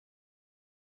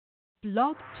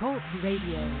Blog Talk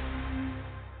Radio.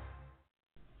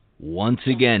 Once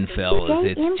again, fellas,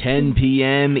 it's 10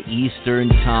 p.m. Eastern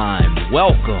Time.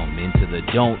 Welcome into the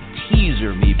Don't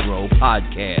Teaser Me Bro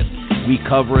podcast. We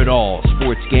cover it all: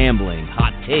 sports gambling,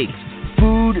 hot takes,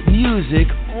 food, music,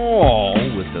 all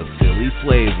with a Philly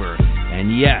flavor.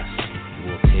 And yes,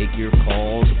 we'll take your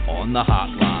calls on the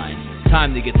hotline.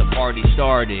 Time to get the party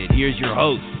started. Here's your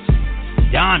hosts,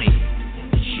 Donnie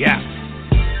and Jeff.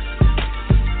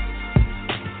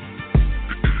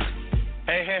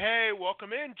 Hey,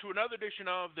 welcome in to another edition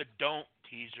of the Don't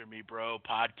Teaser Me Bro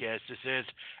podcast. This is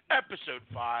episode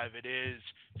 5. It is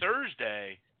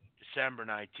Thursday, December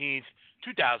 19th,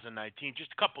 2019.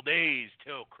 Just a couple days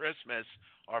till Christmas,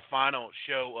 our final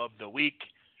show of the week,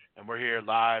 and we're here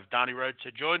live. Donnie Rhodes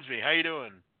joins me. How you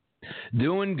doing?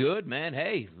 Doing good, man.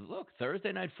 Hey, look,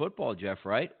 Thursday night football, Jeff,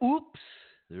 right? Oops,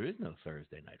 there is no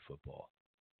Thursday night football.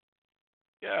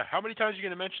 Yeah, how many times are you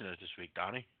going to mention it this week,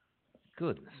 Donnie?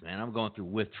 Goodness, man, I'm going through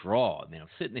withdrawal. I mean, I'm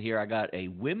sitting here. I got a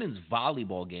women's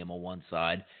volleyball game on one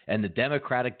side and the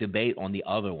Democratic debate on the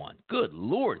other one. Good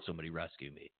Lord, somebody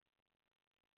rescue me.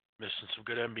 Missing some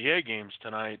good NBA games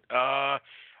tonight.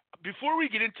 Before we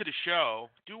get into the show,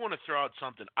 I do want to throw out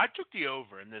something. I took the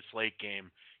over in this late game,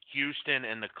 Houston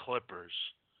and the Clippers.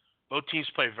 Both teams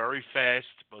play very fast.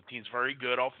 Both teams very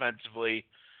good offensively.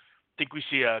 I think we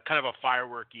see a kind of a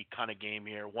fireworky kind of game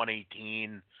here,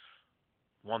 118.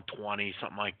 120,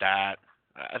 something like that.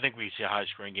 I think we see a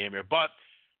high-scoring game here. But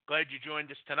glad you joined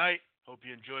us tonight. Hope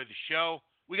you enjoy the show.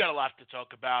 We got a lot to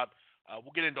talk about.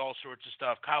 We'll get into all sorts of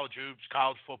stuff. College hoops,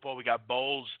 college football. We got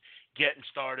bowls getting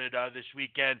started this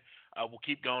weekend. We'll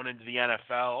keep going into the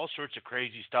NFL. All sorts of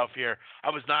crazy stuff here.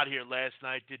 I was not here last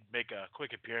night. Did make a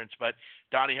quick appearance, but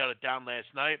Donnie held it down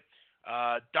last night.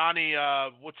 Donnie,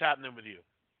 what's happening with you?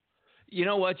 You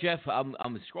know what, Jeff? I'm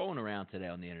scrolling around today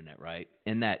on the internet, right?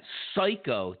 And that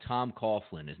psycho Tom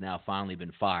Coughlin has now finally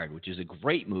been fired, which is a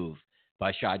great move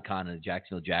by Shad Khan and the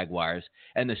Jacksonville Jaguars.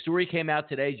 And the story came out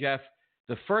today, Jeff.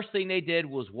 The first thing they did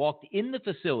was walked in the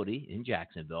facility in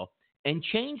Jacksonville and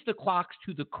changed the clocks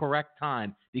to the correct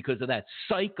time because of that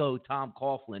psycho Tom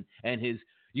Coughlin and his,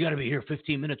 you got to be here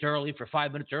 15 minutes early, for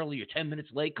 5 minutes early, you're 10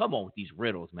 minutes late. Come on with these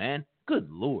riddles, man. Good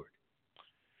Lord.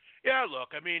 Yeah,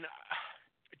 look, I mean,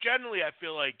 generally, I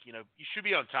feel like, you should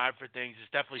be on time for things.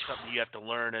 It's definitely something you have to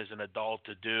learn as an adult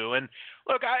to do. And,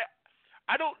 look,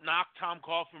 I don't knock Tom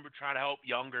Coughlin for trying to help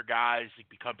younger guys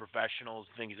become professionals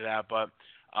and things like that. But,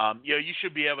 you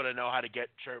should be able to know how to get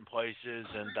certain places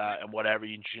and whatever.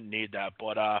 You shouldn't need that.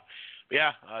 But,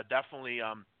 definitely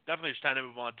it's time to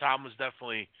move on. Tom was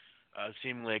definitely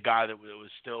seemingly a guy that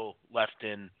was still left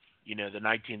in, the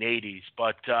 1980s.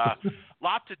 But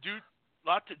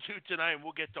lot to do tonight, and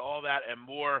we'll get to all that and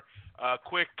more.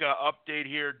 Quick update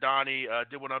here, Donnie.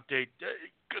 Did one update.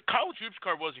 College hoops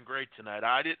card wasn't great tonight.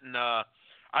 I didn't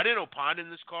opine in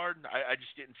this card. I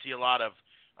just didn't see a lot of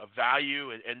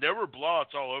value, and there were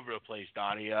blowouts all over the place,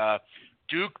 Donnie.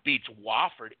 Duke beats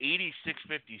Wofford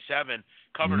 86-57,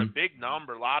 covered a big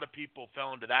number. A lot of people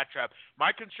fell into that trap.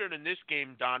 My concern in this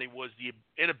game, Donnie, was the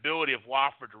inability of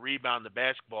Wofford to rebound the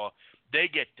basketball. They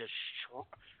get destroyed.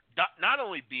 Not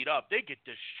only beat up, they get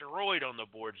destroyed on the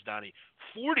boards, Donnie.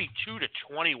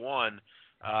 42-21.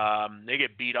 They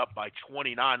get beat up by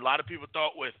 29. A lot of people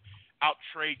thought without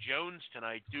Trey Jones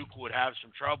tonight, Duke would have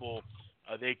some trouble.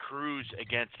 They cruise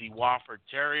against the Wofford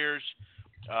Terriers.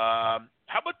 How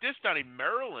about this, Donnie?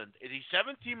 Maryland, the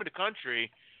 7th team in the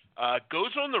country,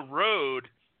 goes on the road,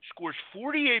 scores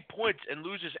 48 points, and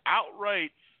loses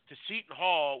outright to Seton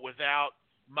Hall without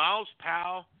Miles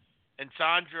Powell and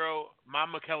Sandro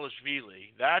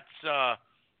Mamukelashvili. That's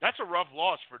a rough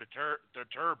loss for the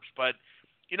Terps. But,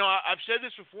 I've said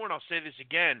this before and I'll say this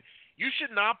again. You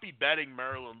should not be betting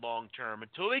Maryland long term.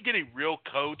 Until they get a real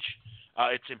coach,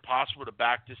 it's impossible to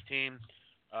back this team.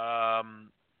 That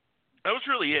was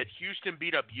really it. Houston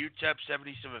beat up UTEP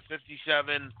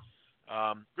 77-57.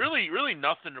 Really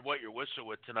nothing to wet your whistle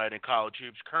with tonight in college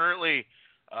hoops. Currently,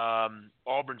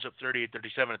 Auburn's up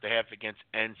 38-37 at the half against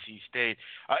NC State.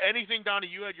 Anything, Donnie,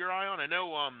 you had your eye on? I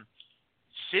know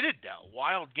Citadel,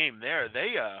 wild game there.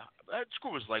 They that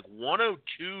score was like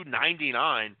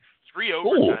 102-99, 3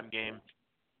 overtime game.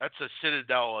 That's a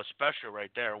Citadel special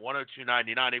right there,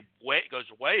 102-99. It goes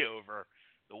way over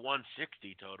the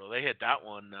 160 total. They hit that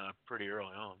one pretty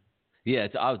early on. Yeah,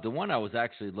 the one I was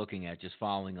actually looking at, just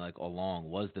following along,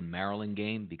 was the Maryland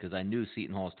game, because I knew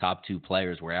Seton Hall's top 2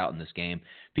 players were out in this game.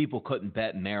 People couldn't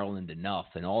bet Maryland enough,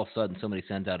 and all of a sudden somebody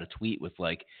sends out a tweet with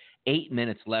 8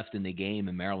 minutes left in the game,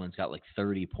 and Maryland's got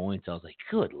 30 points. I was like,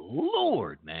 good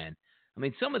Lord, man. I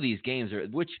mean, some of these games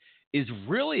which is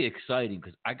really exciting,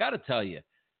 because I got to tell you,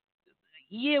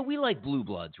 yeah, we like blue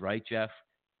bloods, right, Jeff?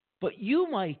 But you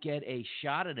might get a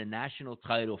shot at a national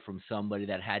title from somebody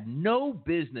that had no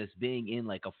business being in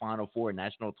like a Final Four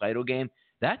national title game.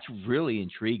 That's really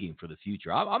intriguing for the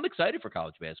future. I'm excited for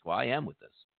college basketball. I am with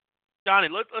this. Donnie,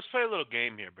 let's play a little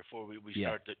game here before we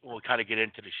Yeah. start. We'll kind of get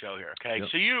into the show here, okay? Yep.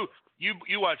 So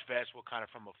you watch basketball kind of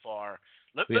from afar.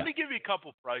 Let me give you a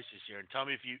couple prices here and tell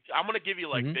me if you. I'm going to give you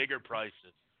like bigger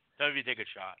prices. Tell me if you take a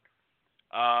shot.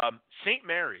 St.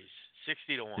 Mary's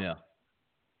 60-1. Yeah.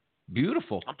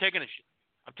 Beautiful. I'm taking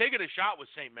a shot with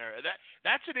St. Mary.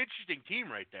 That's an interesting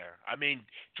team right there. I mean,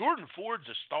 Jordan Ford's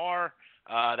a star.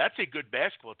 That's a good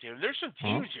basketball team. There's some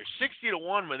teams here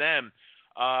 60-1 with them.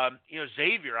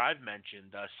 Xavier I've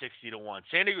mentioned 60-1.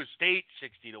 San Diego State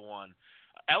 60-1.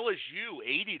 LSU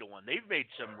 80-1. They've made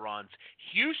some runs.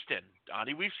 Houston,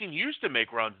 Donnie, we've seen Houston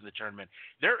make runs in the tournament.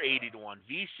 They're 80-1.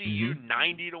 VCU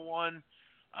 90-1.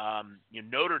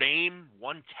 Notre Dame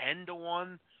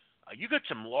 110-1. You got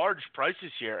some large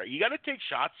prices here. You got to take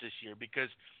shots this year because,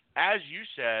 as you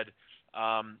said,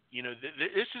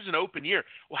 this is an open year.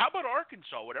 Well, how about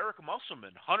Arkansas with Eric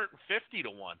Musselman,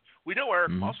 150-1? We know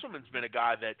Eric Musselman's been a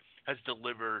guy that has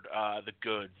delivered the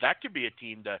goods. That could be a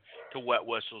team to wet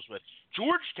whistles with.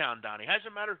 Georgetown, Donnie,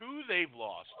 hasn't mattered who they've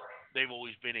lost. They've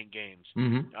always been in games.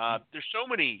 There's so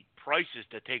many prices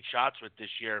to take shots with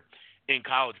this year in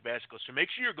college basketball. So make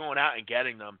sure you're going out and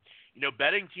getting them.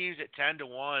 Betting teams at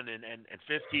 10-1 and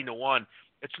 15-1,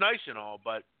 it's nice and all,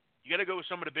 but you got to go with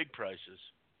some of the big prices.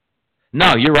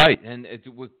 No, you're right. And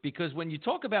because when you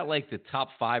talk about like the top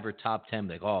 5 or top 10,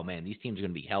 like, oh man, these teams are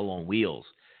going to be hell on wheels.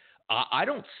 I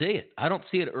don't see it. I don't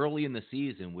see it early in the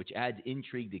season, which adds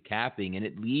intrigue to capping, and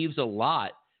it leaves a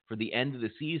lot for the end of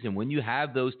the season when you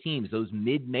have those teams, those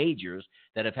mid-majors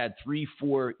that have had 3,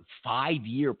 4,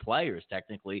 5-year players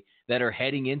technically that are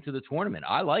heading into the tournament.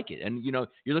 I like it. And, you're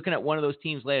looking at one of those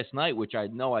teams last night, which I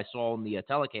know I saw in the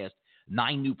telecast,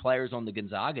 9 new players on the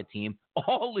Gonzaga team,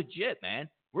 all legit, man.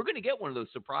 We're going to get one of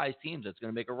those surprise teams that's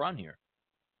going to make a run here.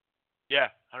 Yeah,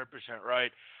 100%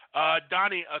 right.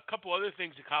 Donnie, a couple other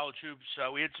things in college hoops.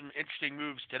 We had some interesting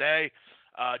moves today.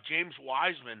 James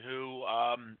Wiseman, who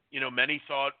many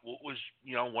thought was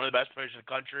one of the best players in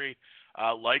the country,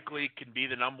 likely can be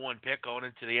the number 1 pick going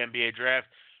into the NBA draft.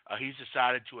 He's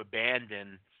decided to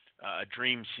abandon a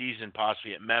dream season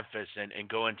possibly at Memphis and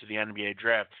go into the NBA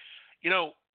draft.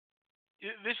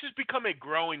 This has become a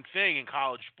growing thing in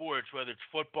college sports, whether it's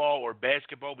football or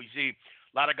basketball. We see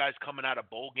a lot of guys coming out of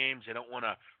bowl games. They don't want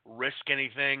to risk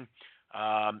anything.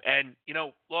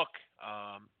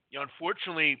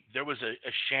 Unfortunately, there was a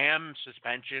sham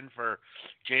suspension for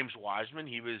James Wiseman.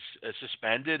 He was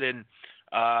suspended, and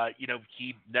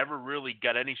he never really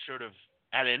got any sort of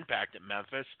had impact at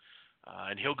Memphis.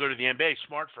 And he'll go to the NBA.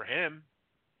 Smart for him,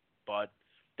 but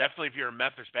definitely if you're a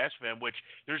Memphis basketball fan, which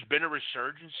there's been a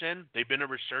resurgence in. They've been a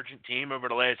resurgent team over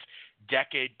the last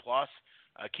decade plus.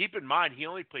 Keep in mind, he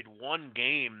only played one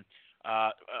game,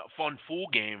 full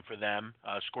game for them,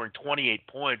 scoring 28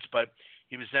 points, but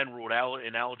he was then ruled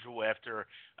ineligible after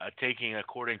taking,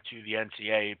 according to the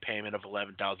NCAA, a payment of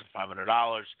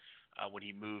 $11,500 when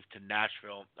he moved to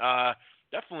Nashville.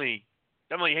 Definitely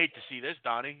hate to see this,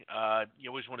 Donnie. You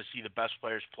always want to see the best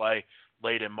players play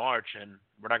late in March, and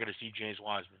we're not going to see James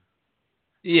Wiseman.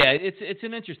 Yeah, it's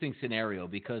an interesting scenario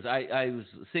because I was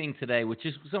seeing today, which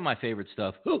is some of my favorite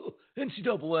stuff.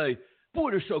 NCAA,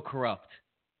 boy, they're so corrupt.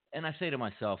 And I say to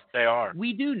myself, they are.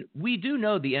 We do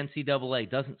know the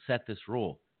NCAA doesn't set this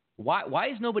rule. Why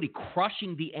is nobody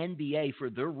crushing the NBA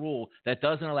for their rule that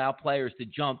doesn't allow players to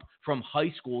jump from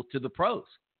high school to the pros?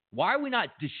 Why are we not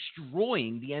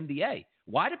destroying the NBA?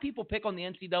 Why do people pick on the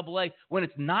NCAA when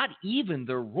it's not even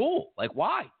their rule? Like,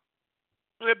 why?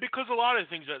 Yeah, because a lot of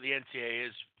things that the NCAA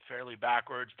is fairly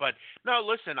backwards. But, no,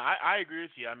 listen, I agree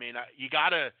with you. I mean,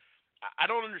 I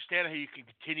don't understand how you can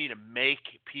continue to make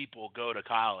people go to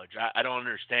college. I don't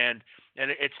understand.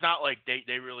 And it's not like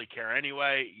they really care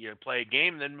anyway. You play a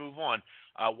game, then move on.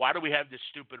 Why do we have this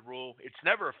stupid rule? It's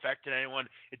never affected anyone.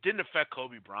 It didn't affect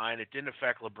Kobe Bryant. It didn't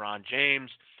affect LeBron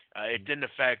James. It didn't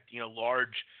affect,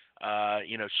 large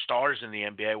stars in the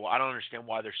NBA. Well, I don't understand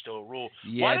why there's still a rule.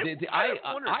 Yeah,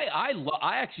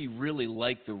 I actually really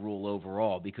like the rule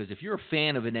overall because if you're a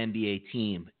fan of an NBA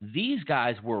team, these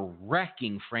guys were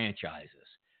wrecking franchises.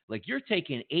 Like you're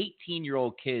taking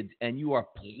 18-year-old kids and you are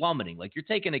plummeting. Like you're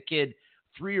taking a kid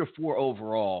 3 or 4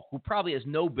 overall who probably has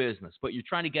no business, but you're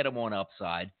trying to get him on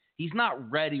upside. He's not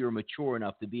ready or mature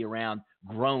enough to be around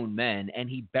grown men, and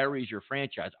he buries your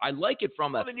franchise. I like it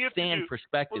from a fan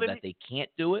perspective that they can't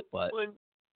do it, but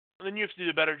then you have to do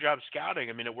a better job scouting.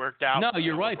 I mean, it worked out. No,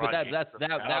 you're right, but LeBron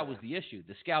that was the issue.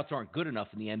 The scouts aren't good enough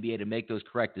in the NBA to make those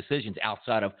correct decisions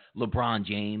outside of LeBron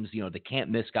James, the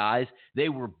can't-miss guys. They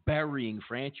were burying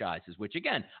franchises, which,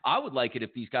 again, I would like it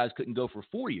if these guys couldn't go for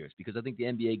 4 years because I think the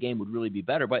NBA game would really be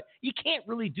better. But you can't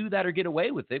really do that or get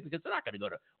away with it because they're not going to go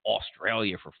to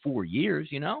Australia for 4 years,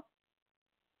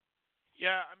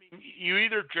 Yeah, I mean, you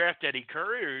either draft Eddie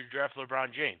Curry or you draft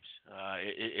LeBron James.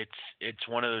 It's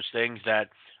one of those things that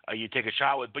you take a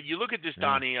shot with. But you look at this,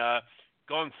 Donnie,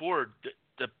 going forward,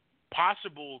 the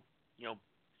possible,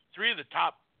 three of the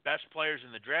top best players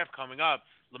in the draft coming up,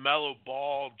 LaMelo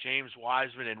Ball, James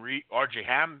Wiseman, and R.J.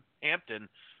 Hampton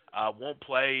won't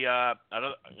play.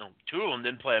 Two of them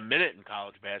didn't play a minute in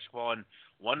college basketball, and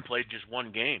one played just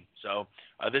one game. So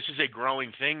this is a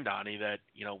growing thing, Donnie, that,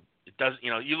 it does.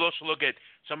 You also look at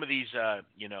some of these,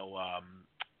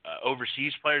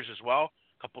 overseas players as well.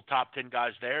 A couple top 10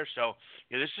 guys there. So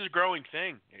this is a growing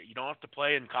thing. You don't have to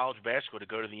play in college basketball to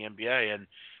go to the NBA, and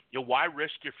why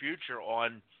risk your future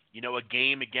on a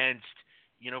game against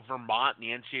Vermont in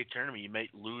the NCAA tournament? You may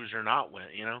lose or not win.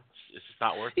 It's just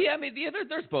not worth it. Yeah, I mean,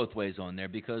 there's both ways on there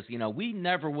because we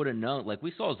never would have known. Like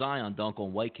we saw Zion dunk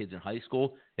on white kids in high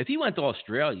school. If he went to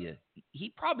Australia,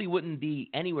 he probably wouldn't be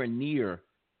anywhere near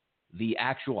the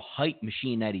actual height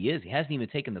machine that he is. He hasn't even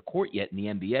taken the court yet in the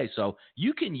NBA. So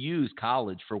you can use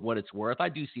college for what it's worth. I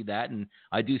do see that. And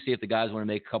I do see if the guys want to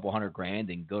make a couple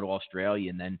 $100,000 and go to Australia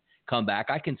and then come back,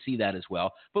 I can see that as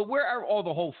well. But where all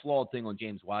the whole flawed thing on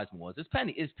James Wiseman was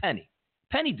Penny.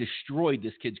 Penny destroyed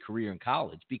this kid's career in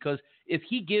college because if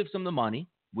he gives him the money,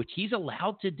 which he's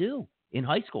allowed to do in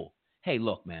high school, hey,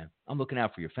 look, man, I'm looking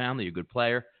out for your family. You're a good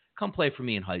player. Come play for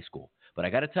me in high school. But I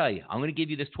got to tell you, I'm going to give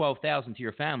you this $12,000 to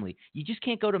your family. You just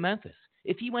can't go to Memphis.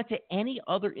 If he went to any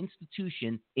other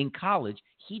institution in college,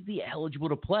 he'd be eligible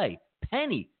to play.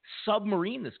 Penny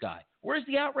submarine this guy. Where's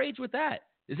the outrage with that?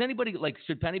 Is anybody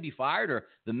should Penny be fired or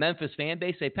the Memphis fan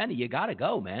base say, Penny, you got to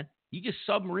go, man. You just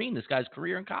submarine this guy's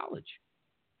career in college.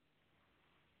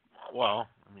 Well,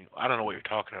 I mean, I don't know what you're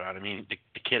talking about. I mean, the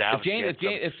kid has if he gave,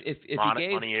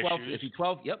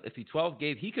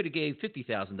 he could have gave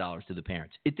 $50,000 to the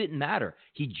parents. It didn't matter.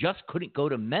 He just couldn't go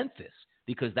to Memphis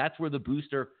because that's where the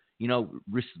booster,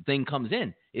 thing comes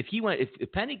in. If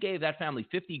Penny gave that family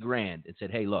 $50,000 and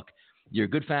said, hey, look, you're a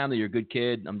good family, you're a good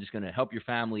kid. I'm just going to help your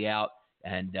family out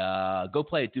and go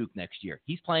play at Duke next year.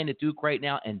 He's playing at Duke right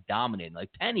now and dominating.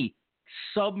 Like Penny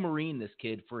submarined this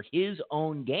kid for his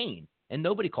own gain. And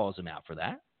nobody calls him out for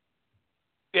that.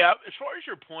 Yeah, as far as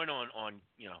your point on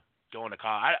going to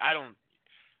college, I don't.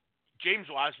 James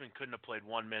Wiseman couldn't have played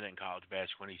 1 minute in college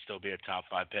basketball and he'd still be a top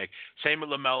 5 pick. Same with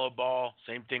LaMelo Ball.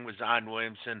 Same thing with Zion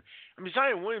Williamson. I mean,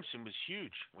 Zion Williamson was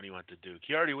huge when he went to Duke.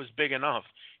 He already was big enough.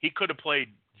 He could have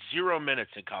played 0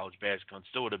 minutes in college basketball and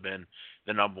still would have been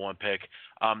the number 1 pick.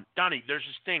 Donnie, there's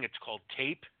this thing. It's called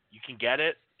tape. You can get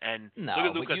it. And no, look at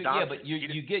Luka Doncic. Yeah, but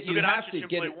you have to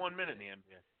get it. 1 minute in the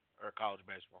NBA. Or college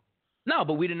baseball. No,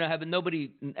 but we didn't have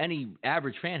any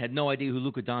average fan had no idea who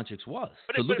Luka Doncic was.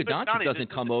 So Luka Doncic Donnie, doesn't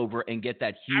come over and get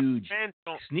that huge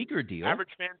sneaker deal.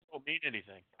 Average fans don't mean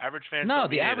anything. Average fans No,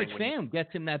 don't the mean average anything fan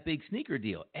gets him that big sneaker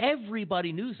deal.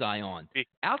 Everybody knew Zion.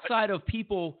 Outside of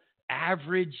people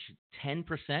average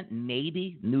 10%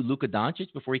 maybe knew Luka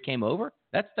Doncic before he came over.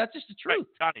 That's just the truth.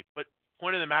 Right, Donnie, but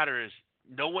point of the matter is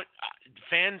no one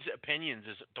fans' opinions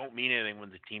don't mean anything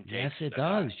when the team takes. Yes, it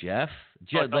does, Jeff.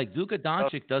 Like Luka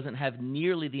Doncic doesn't have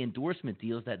nearly the endorsement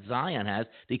deals that Zion has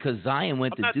because Zion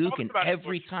went to Duke and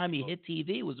every time he hit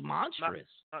TV it was monstrous.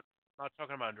 Not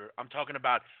talking about. I'm talking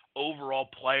about overall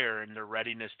player and their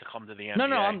readiness to come to the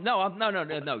NBA. No.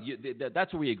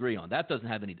 That's what we agree on. That doesn't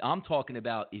have any. I'm talking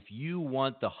about if you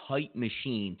want the hype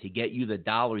machine to get you the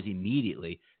dollars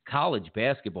immediately. College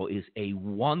basketball is a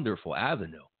wonderful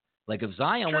avenue. Like if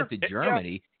Zion went to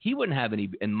Germany, he wouldn't have any,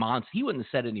 and he wouldn't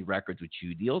have set any records with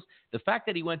shoe deals. The fact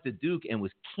that he went to Duke and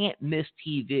was can't miss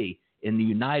TV in the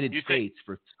United States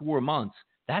for 4 months,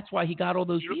 that's why he got all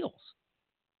those deals.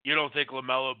 You don't think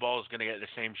LaMelo Ball is going to get the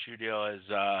same shoe deal as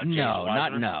James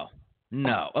Wiseman?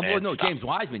 No. James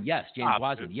Wiseman, yes. James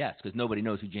Wiseman, dude. Yes, because nobody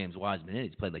knows who James Wiseman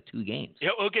is. He's played like 2 games.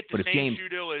 He'll get the same shoe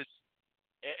deal as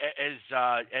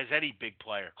any big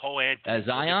player. Cole Anthony. As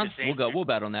Zion? We'll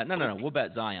bet on that. No. We'll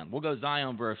bet Zion. We'll go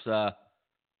Zion versus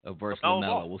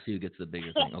LaMelo. We'll see who gets the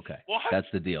bigger thing. Okay. That's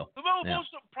the deal. LaMelo Ball's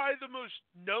probably the most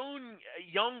known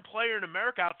young player in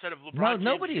America outside of LeBron James.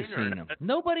 Nobody has seen him.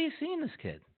 Nobody has seen this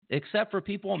kid except for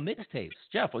people on mixtapes.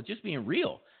 Jeff, we're just being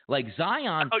real. Like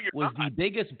Zion was the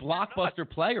biggest blockbuster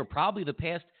player probably the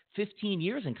past 15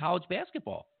 years in college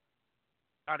basketball.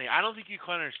 Donnie, I don't think you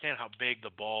can understand how big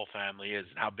the Ball family is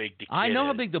and how big the kid I know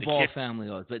how is. big the Ball family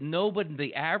is, but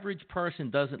the average person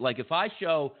doesn't. Like, if I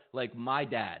show, like, my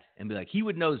dad and be like, he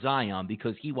would know Zion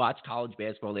because he watched college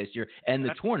basketball last year and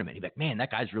the tournament. He'd be like, man,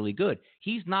 that guy's really good.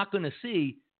 He's not going to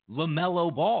see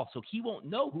LaMelo Ball, so he won't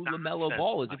know who LaMelo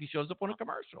Ball is if he shows up on a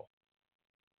commercial.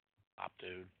 Stop,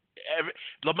 dude.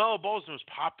 LaMelo Ball is the most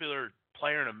popular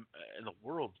player in the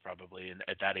world, probably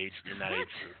at that age. In that age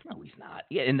group. No, he's not.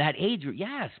 Yeah, in that age group,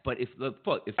 yes. But if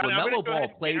LaMelo Ball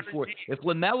played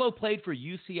for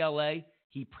UCLA,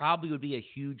 he probably would be a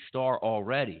huge star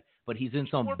already. But he's in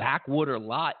some backwater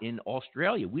lot in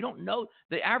Australia. We don't know.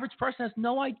 The average person has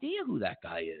no idea who that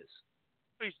guy is.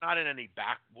 He's not in any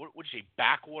what would you say,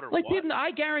 backwater? Like, what? I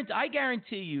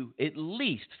guarantee you, at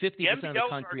least 50% of the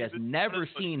country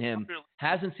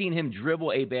hasn't seen him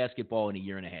dribble a basketball in a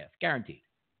year and a half. Guaranteed.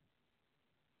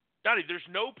 Donnie, there's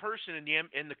no person in the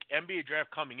NBA draft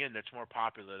coming in that's more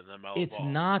popular than LaMelo Ball. It's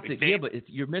not.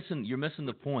 You're missing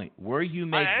the point. Where you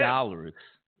make dollars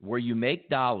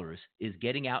is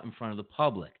getting out in front of the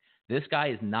public. This guy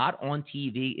is not on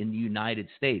TV in the United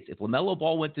States. If LaMelo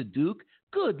Ball went to Duke,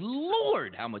 good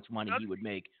Lord, how much money he would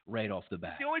make right off the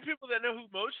bat. The only people that know who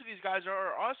most of these guys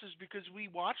are us is because we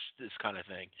watch this kind of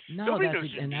thing. No, that's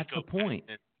the point.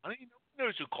 Nobody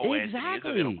knows who Cole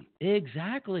Anthony is.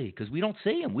 Exactly, because we don't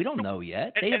see him. We don't know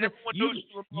yet.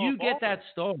 You get that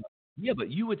star. Yeah, but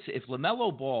you would say if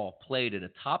LaMelo Ball played at a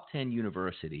top 10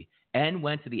 university and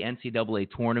went to the NCAA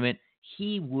tournament,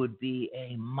 he would be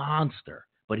a monster.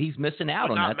 But he's missing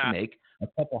out on that to make a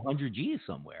couple hundred G's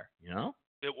somewhere, you know?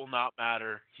 It will not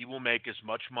matter. He will make as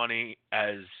much money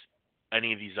as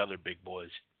any of these other big boys.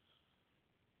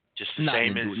 Just the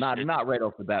same as not right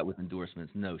off the bat with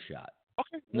endorsements. No shot.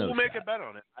 Okay, we'll make a bet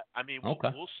on it. I mean, we'll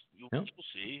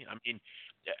see. I mean,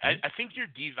 I think you're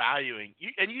devaluing,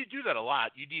 and you do that a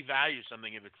lot. You devalue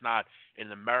something if it's not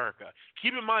in America.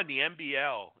 Keep in mind the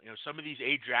NBL. Some of these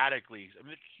Adriatic leagues. I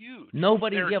mean, it's huge.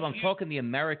 I'm talking the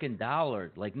American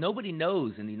dollar. Like, nobody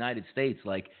knows in the United States.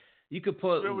 Like, you could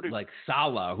put like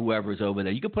Salah, whoever's over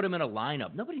there. You could put him in a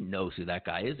lineup. Nobody knows who that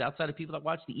guy is outside of people that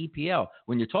watch the EPL.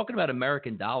 When you're talking about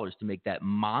American dollars to make that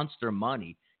monster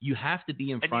money, you have to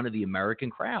be in front of the American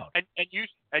crowd. And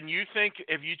you think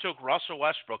if you took Russell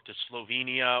Westbrook to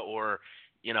Slovenia or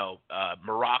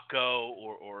Morocco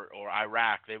or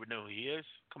Iraq, they would know who he is?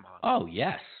 Come on. Oh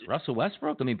yes, Russell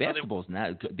Westbrook. I mean, basketball's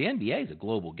now the NBA is a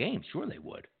global game. Sure, they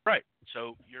would. Right.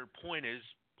 So your point is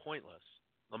pointless.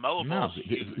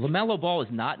 LaMelo Ball is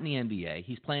not in the NBA.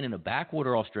 He's playing in a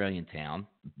backwater Australian town.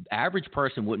 Average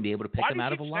person wouldn't be able to pick him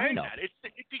out of a lineup. It's a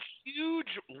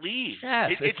huge league.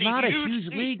 Yes, it's not a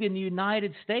huge league in the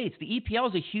United States. The EPL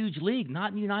is a huge league,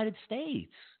 not in the United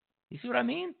States. You see what I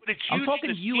mean? I'm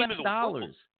talking U.S.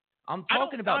 dollars. I'm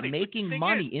talking about making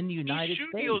money in the United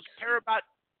States. Deals care about.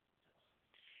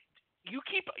 You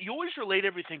always relate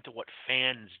everything to what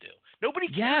fans do. Nobody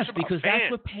cares about because fans.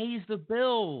 That's what pays the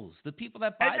bills. The people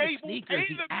that buy the sneakers,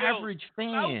 the average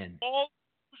fan. All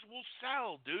will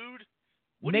sell, dude.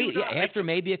 After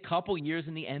maybe a couple years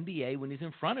in the NBA when he's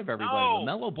in front of everybody.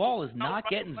 LaMelo Ball is not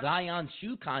getting Zion's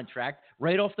shoe contract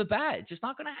right off the bat. It's just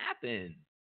not going to happen.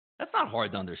 That's not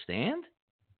hard to understand.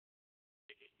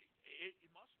 It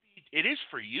must be. It is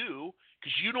for you.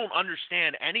 Because you don't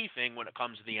understand anything when it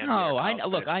comes to the NBA. No,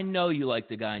 I know you like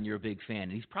the guy and you're a big fan.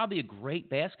 And he's probably a great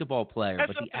basketball player,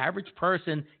 but the average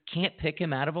person can't pick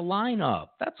him out of a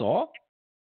lineup. That's all.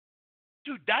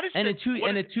 Dude, that is. And in 2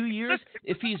 years,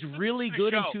 if he's really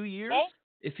good in 2 years,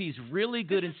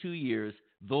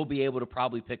 they'll be able to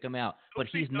probably pick him out. But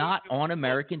he's not on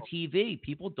American TV.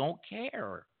 People don't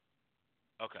care.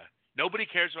 Okay. Nobody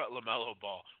cares about LaMelo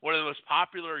Ball, one of the most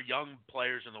popular young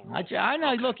players in the world. I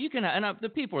know. Okay. Look, you can, and the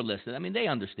people are listening. I mean, they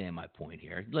understand my point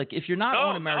here. Like, if you're not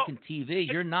on American TV,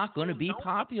 you're not going to be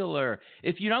popular.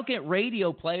 If you don't get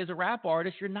radio play as a rap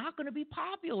artist, you're not going to be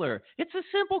popular. It's a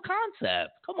simple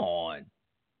concept. Come on.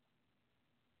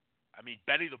 I mean,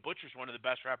 Benny the Butcher is one of the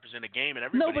best rappers in the game, and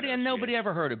nobody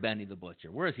ever heard of Benny the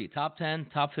Butcher. Where is he? Top 10,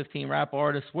 top 15 rap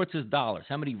artist? What's his dollars?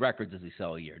 How many records does he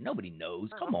sell a year? Nobody knows.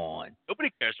 Come on.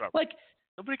 Nobody cares about.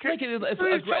 Nobody cares.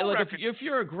 If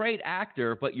you're a great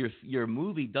actor, but your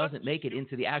movie doesn't make it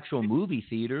into the actual movie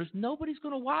theaters, nobody's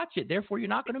going to watch it. Therefore, you're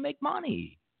not going to make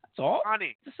money. That's all.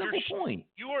 Honey, it's a simple point.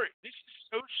 This is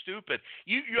so stupid.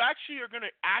 You actually are going to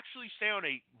stay on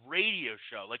a radio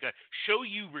show, like a show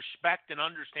you respect and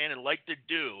understand and like to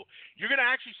do. You're going to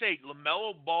actually say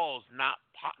LaMelo Ball is not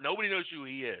nobody knows who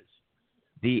he is.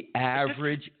 The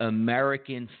average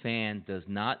American fan does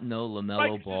not know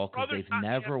LaMelo Ball because they've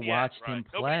never watched him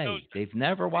play. They've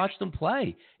never watched him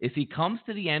play. If he comes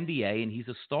to the NBA and he's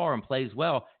a star and plays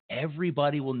well,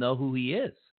 everybody will know who he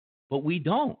is. But we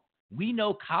don't. We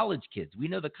know college kids. We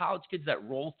know the college kids that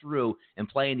roll through and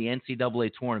play in the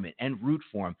NCAA tournament and root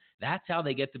for him. That's how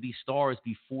they get to be stars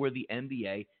before the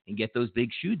NBA and get those big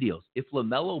shoe deals. If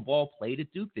LaMelo Ball played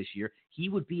at Duke this year, he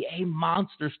would be a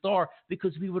monster star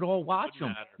because we would all watch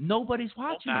him. Nobody's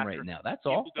watching him right now. That's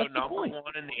all. That's the point.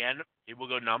 He will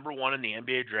go number one in the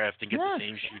NBA draft and get the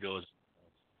same shoe deals.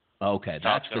 Okay,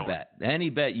 that's the bet. Any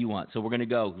bet you want. So we're gonna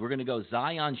go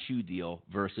Zion shoe deal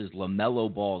versus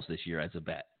LaMelo Balls this year as a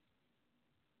bet.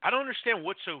 I don't understand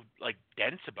what's so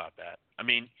dense about that. I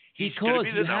mean, he's because going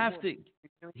to be the you have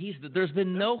to. There's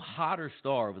been no hotter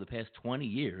star over the past 20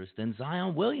 years than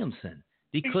Zion Williamson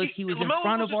because he was in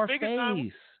front of our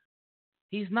face.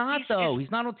 He's not though. He's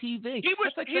not on TV.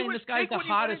 That's like saying this guy's the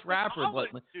hottest rapper,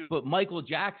 but Michael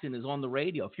Jackson is on the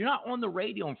radio. If you're not on the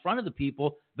radio in front of the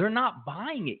people, they're not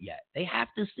buying it yet. They have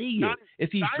to see you. If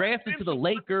he's drafted to the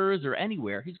Lakers or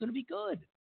anywhere, he's going to be good.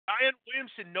 Zion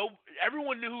Williamson,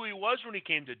 everyone knew who he was when he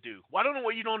came to Duke. Well, I don't know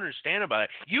what you don't understand about it.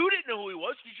 You didn't know who he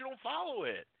was because you don't follow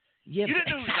it. Yeah, you didn't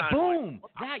know who boom.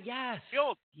 Yes.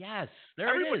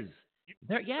 There it is.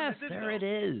 There it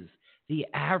is. The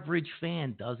average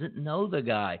fan doesn't know the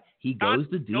guy. He goes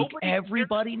to Duke.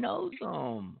 Everybody knows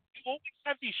him. You always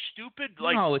have these stupid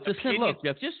No, it's a simple look,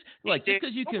 Jeff. Just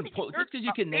because you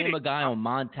can name a guy on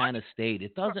Montana State,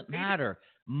 it doesn't matter.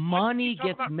 Money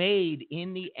gets made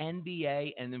in the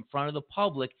NBA and in front of the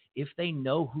public if they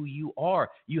know who you are.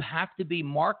 You have to be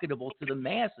marketable to the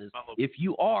masses. If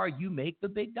you are, you make the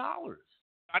big dollars.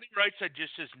 Johnny Wright said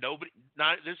just says nobody.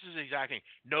 This is the exact thing.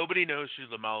 Nobody knows who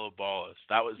LaMelo Ball is.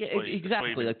 That was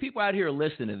exactly. Like people out here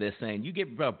listening to this saying, "You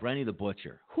get about Benny the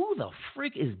Butcher." Who the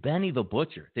freak is Benny the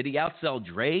Butcher? Did he outsell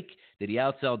Drake? Did he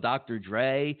outsell Dr.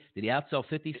 Dre? Did he outsell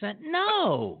 50 Cent?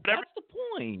 No, that's the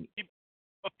point.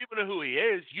 But people know who he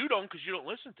is. You don't because you don't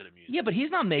listen to the music. Yeah, but he's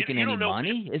not making any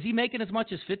money. Is he making as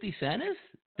much as 50 Cent is?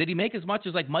 Did he make as much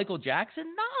as Michael Jackson?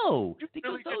 No,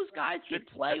 because those guys can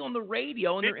play on the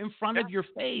radio and they're in front of your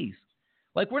face.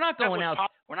 We're not going out.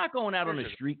 We're not going out on a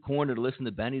street corner to listen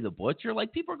to Benny the Butcher.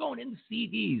 People are going into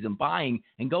CDs and buying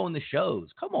and going to shows.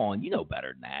 Come on, you know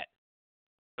better than that.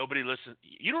 Nobody listens.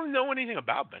 You don't know anything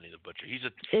about Benny the Butcher. He's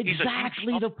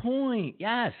exactly the point.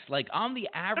 Yes, I'm the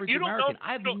average American.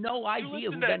 I have no idea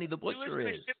who Benny the Butcher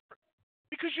is.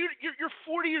 Because you're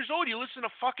 40 years old. You listen to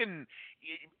fucking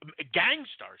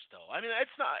Gangstar still. I mean,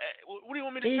 that's not. What do you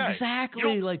want me to say?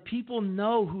 Exactly. People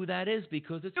know who that is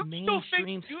because it's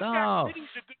mainstream stuff.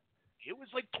 It was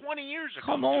 20 years ago.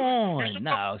 Come on.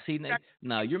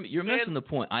 No, you're missing the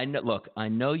point. I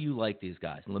know you like these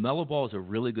guys. LaMelo Ball is a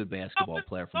really good basketball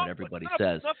player from what everybody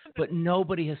says, but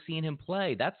nobody has seen him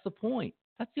play. That's the point.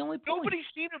 That's the only point. Nobody's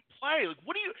seen him play.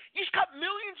 He's got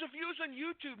millions of views on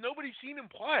YouTube. Nobody's seen him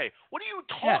play. What are you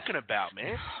talking about,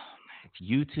 man?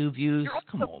 YouTube views?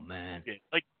 Come on, man.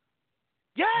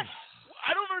 Yes.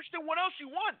 I don't understand what else you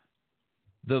want.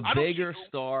 The bigger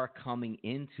star coming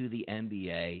into the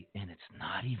NBA, and it's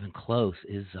not even close,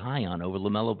 is Zion over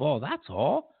LaMelo Ball. That's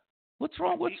all. What's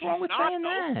wrong with saying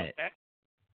that?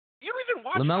 You don't even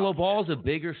watch LaMelo Ball's a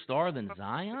bigger star than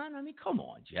Zion? I mean, come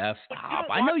on, Jeff. Stop.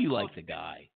 I know you like the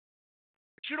guy.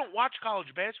 But you don't watch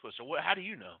college basketball, so how do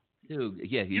you know? Dude,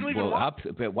 yeah.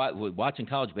 Watching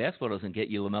college basketball doesn't get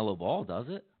you LaMelo Ball, does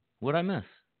it? What'd I miss?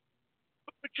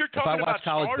 But you're talking about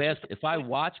if I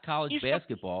watch college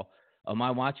basketball, am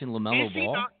I watching LaMelo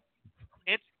Ball?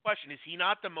 Answer the question. Is he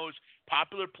not the most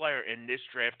popular player in this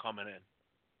draft coming in?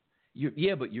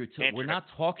 We're not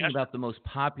talking about the most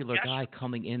popular guy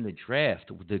coming in the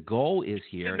draft. The goal is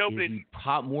here is he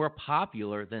more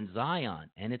popular than Zion,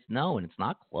 and it's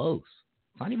not close.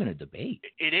 It's not even a debate.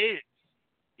 It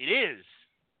is.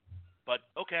 But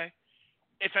okay.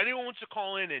 If anyone wants to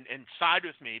call in and side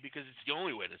with me, because it's the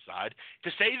only way to side,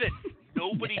 to say that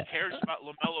nobody cares about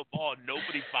LaMelo Ball and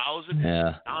nobody follows him.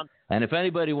 Yeah. And if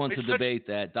anybody wants to debate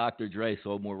that, Dr. Dre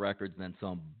sold more records than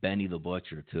some Benny the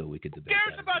Butcher, too. We could debate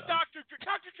that. Who cares about Dr. Dre?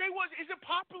 Dr. Dre isn't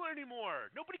popular anymore.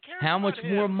 Nobody cares How about much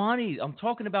more money? I'm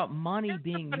talking about money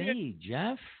being made,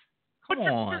 Jeff. Come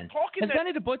on. Has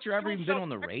Benny the Butcher ever even been on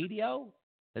the radio?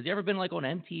 Has he ever been on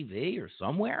MTV or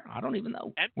somewhere? I don't even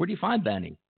know. Where do you find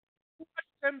Benny?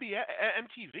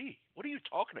 MTV. What are you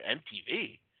talking about?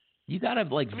 MTV. You gotta have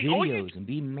videos and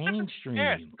be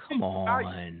mainstream. Come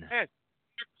on. You're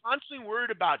constantly worried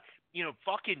about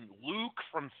fucking Luke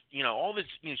from all this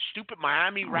stupid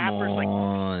Miami rappers. Come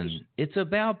on. It's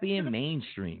about being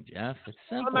mainstream, Jeff. It's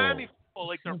simple. Miami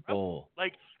football, simple.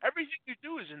 Everything you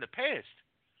do is in the past.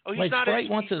 Oh,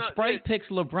 Sprite picks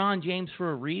LeBron James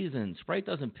for a reason. Sprite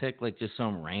doesn't pick just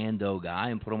some rando guy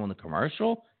and put him on the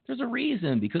commercial. There's a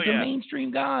reason because they're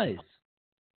mainstream guys.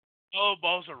 LaMelo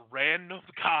Ball's a random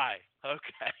guy.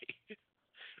 Okay.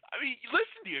 I mean,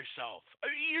 listen to yourself. I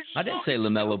mean, you're just I didn't say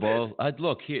LaMelo Ball.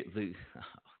 Look here.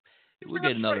 We'll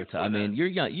get another time. I mean, you're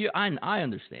young. I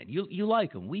understand. You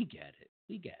like him. We get it.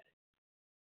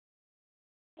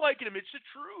 Liking him, it's the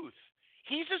truth.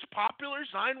 He's as popular as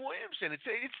Zion Williamson. It's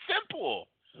simple.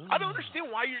 I don't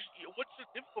understand what's so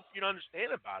difficult for you to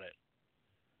understand about it.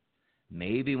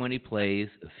 Maybe when he plays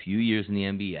a few years in the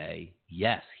NBA,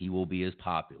 yes, he will be as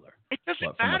popular. It doesn't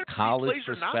but from matter a college if he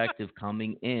plays perspective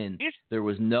coming in, there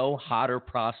was no hotter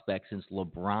prospect since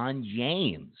LeBron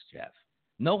James, Jeff.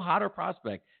 No hotter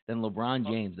prospect than LeBron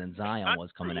James than Zion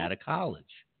was coming out of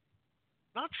college.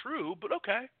 Not true, but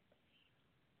okay.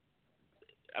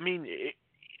 I mean,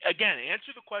 again,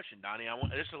 answer the question, Donnie.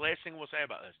 This is the last thing we'll say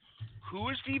about this. Who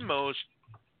is the most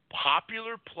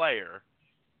popular player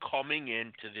coming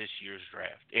into this year's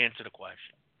draft? Answer the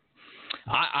question.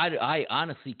 I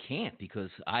honestly can't because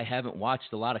I haven't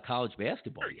watched a lot of college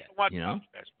basketball yet. College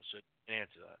basketball, so you can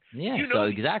answer that. Yeah, so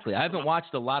exactly. I haven't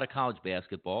watched a lot of college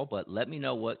basketball, but let me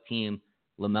know what team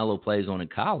LaMelo plays on in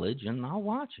college, and I'll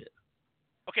watch it.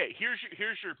 Okay, here's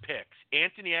your picks: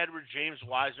 Anthony Edwards, James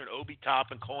Wiseman, Obi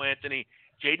Toppin, Cole Anthony,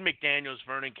 Jaden McDaniels,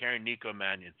 Vernon Carey, Nico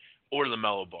Mannion, or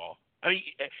LaMelo Ball. I mean,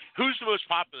 who's the most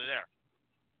popular there?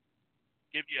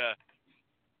 Give you I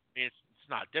mean, it's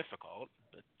not difficult,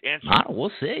 but answer.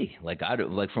 We'll see. Like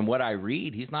from what I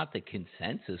read, he's not the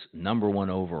consensus number one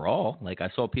overall. Like I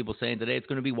saw people saying today, it's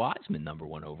going to be Wiseman number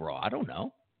one overall. I don't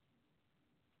know.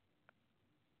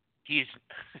 He's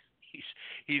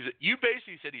you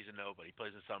basically said he's a nobody. He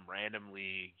plays in some random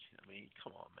league. I mean,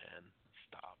 come on, man,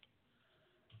 stop.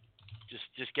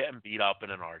 Just getting beat up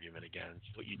in an argument again.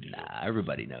 It's what you do. Nah,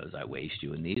 everybody knows I waste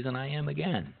you in these, and I am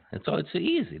again. It's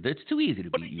easy. It's too easy to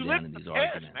beat you down in these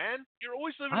arguments. Man. You're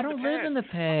always living I don't live in the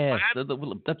past.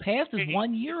 The past is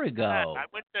 1 year ago.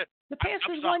 The past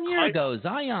is 1 year ago.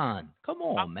 Zion, come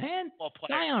on, man.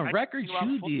 Zion, record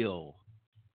shoe deal.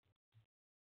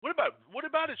 What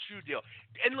about his shoe deal?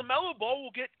 And LaMelo Ball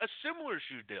will get a similar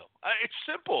shoe deal. It's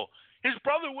simple. His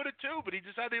brother would have too, but he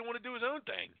decided he wanted to do his own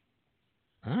thing.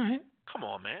 All right. Come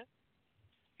on, man.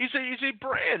 He's a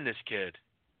brand, this kid.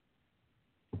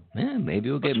 Man,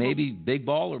 maybe we'll get big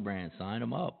baller brand. Sign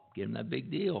him up. Get him that big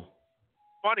deal.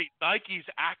 Funny, Nike's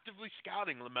actively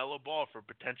scouting LaMelo Ball for a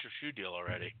potential shoe deal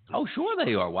already. Oh, sure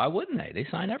they are. Why wouldn't they? They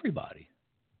sign everybody.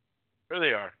 Sure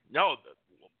they are. No,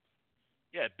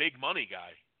 big money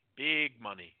guy. Big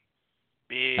money.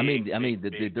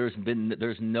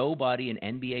 There's nobody in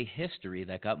NBA history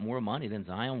that got more money than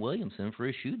Zion Williamson for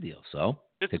a shoe deal. So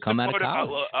to come out of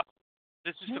college.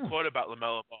 This is the quote about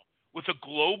LaMelo Ball. With a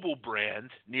global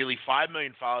brand, nearly 5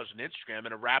 million followers on Instagram,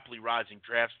 and a rapidly rising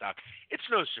draft stock, it's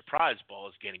no surprise Ball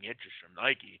is getting interest from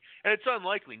Nike. And it's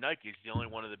unlikely Nike is the only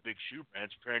one of the big shoe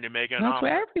brands preparing to make an offer.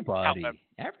 That's where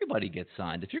everybody gets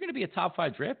signed. If you're going to be a top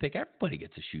 5 draft pick, everybody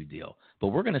gets a shoe deal. But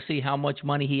we're going to see how much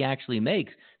money he actually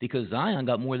makes because Zion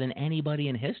got more than anybody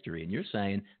in history. And you're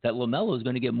saying that LaMelo is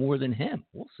going to get more than him.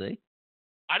 We'll see.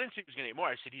 I didn't say he was going to get more.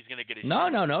 I said he's going to get his No.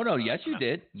 Yes, you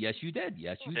did. Yes, you did.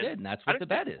 And that's what the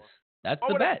bet is. That's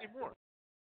the bet.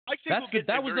 That's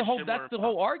the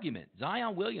whole argument.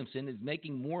 Zion Williamson is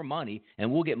making more money, and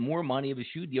we'll get more money of a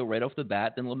shoe deal right off the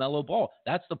bat than LaMelo Ball.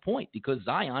 That's the point because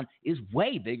Zion is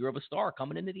way bigger of a star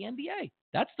coming into the NBA.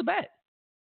 That's the bet.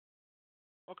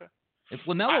 Okay. If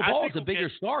LaMelo Ball is a bigger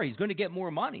star, he's going to get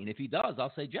more money, and if he does,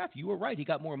 I'll say, Jeff, you were right. He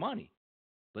got more money,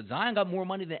 but Zion got more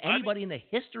money than anybody in the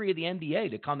history of the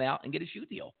NBA to come out and get a shoe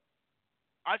deal.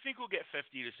 I think we'll get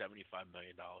 $50 to $75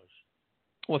 million.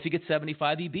 Well, if he gets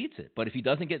 75, he beats it. But if he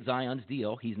doesn't get Zion's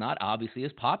deal, he's not obviously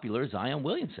as popular as Zion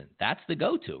Williamson. That's the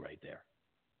go-to right there.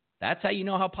 That's how you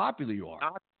know how popular you are.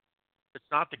 It's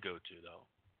not the go-to, though.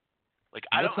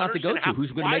 That's not the go-to. Who's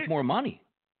going to make more money?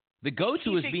 The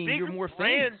go-to is being you're more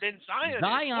famous.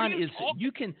 Zion is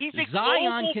you can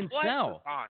Zion can sell.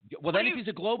 Well, then if he's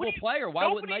a global player, why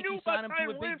wouldn't Nike sign him to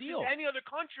a big deal? Any other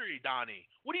country, Donnie?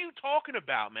 What are you talking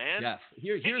about, man? Jeff,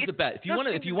 here's the bet.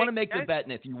 If you want to make the bet,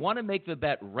 and if you want to make the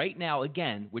bet right now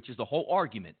again, which is the whole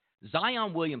argument,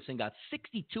 Zion Williamson got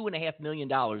 $62.5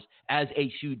 million as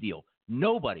a shoe deal.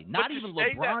 Nobody, not even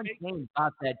LeBron James,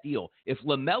 got that deal. If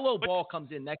LaMelo Ball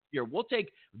comes in next year, we'll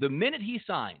take the minute he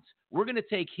signs. We're going to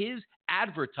take his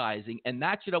advertising and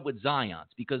match it up with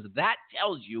Zion's because that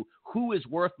tells you who is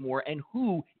worth more and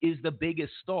who is the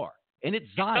biggest star. And it's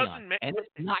Zion. And it's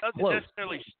not close.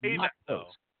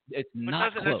 It's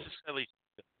not close.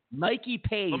 Nike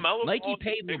paid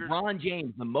LeBron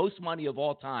James the most money of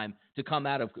all time to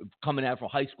coming out from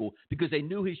high school because they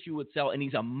knew his shoe would sell, and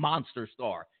he's a monster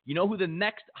star. You know who the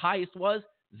next highest was?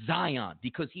 Zion,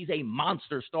 because he's a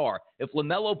monster star. If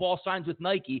LaMelo Ball signs with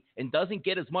Nike and doesn't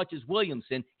get as much as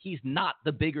Williamson, he's not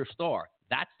the bigger star.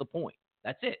 That's the point.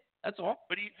 That's it. That's all.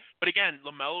 But again,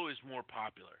 LaMelo is more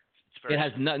popular. It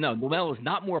has no. LaMelo is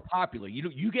not more popular.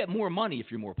 You get more money if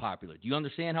you're more popular. Do you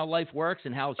understand how life works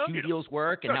and how shoe deals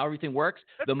work and how everything works?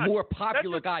 The more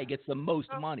popular guy gets the most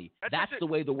money. That's the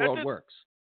way the world works.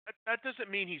 That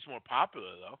doesn't mean he's more popular,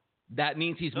 though. That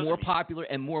means he's more popular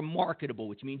and more marketable,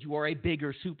 which means you are a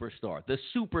bigger superstar. The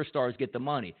superstars get the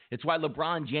money. It's why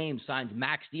LeBron James signs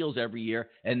max deals every year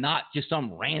and not just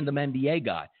some random NBA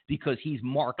guy, because he's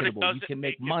marketable. You can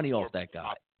make money off that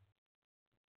guy.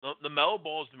 LaMelo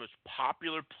Ball is the most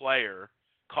popular player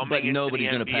coming but into the NBA. But nobody's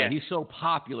going to pay. He's so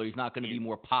popular, he's not going to be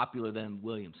more popular than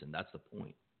Williamson. That's the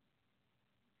point.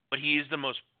 But he is the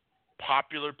most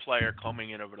popular player coming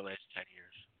in over the last 10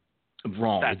 years.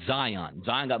 Wrong. It's Zion.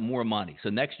 Zion got more money. So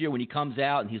next year when he comes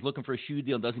out and he's looking for a shoe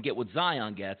deal and doesn't get what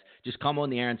Zion gets, just come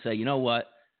on the air and say, you know what,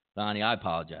 Donnie, I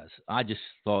apologize. I just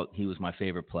thought he was my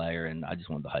favorite player, and I just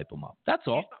wanted to hype him up. That's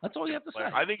all. That's all you have to say.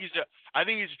 I think he's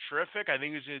terrific. I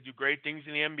think he's going to do great things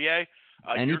in the NBA.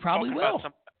 And he probably will. About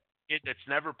some kid that's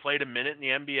never played a minute in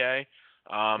the NBA.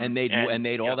 And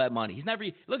made all that money. He's never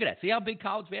look at that. See how big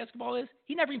college basketball is?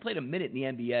 He never even played a minute in the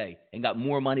NBA and got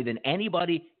more money than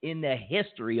anybody in the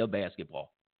history of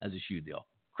basketball as a shoe deal.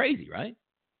 Crazy, right?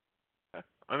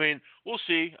 I mean, we'll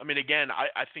see. I mean, again,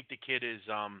 I think the kid is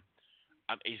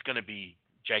he's going to be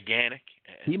gigantic.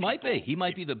 He might be. He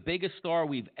might be the biggest star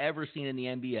we've ever seen in the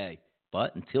NBA.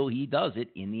 But until he does it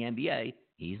in the NBA,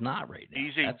 he's not right now.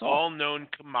 He's a well-known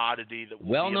commodity.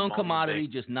 Well-known commodity,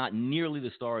 just not nearly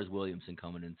the star as Williamson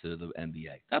coming into the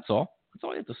NBA. That's all. That's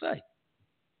all you have to say.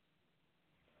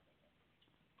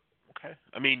 Okay.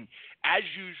 I mean, as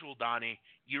usual, Donnie,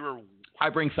 I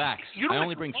bring facts. I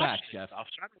only bring facts, Jeff.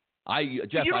 I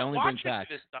only bring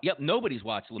facts. Yep, nobody's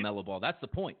watched LaMelo Ball. That's the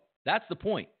point. That's the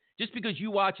point. Just because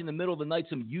you watch in the middle of the night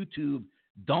some YouTube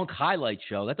dunk highlight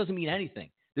show, that doesn't mean anything.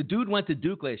 The dude went to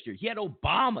Duke last year. He had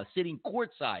Obama sitting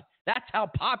courtside. That's how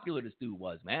popular this dude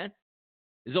was, man.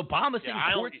 Is Obama sitting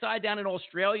courtside down in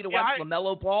Australia to watch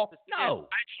LaMelo Ball? No.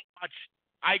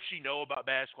 I actually know about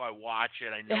basketball. I watch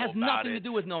it. I know it has about nothing to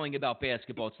do with knowing about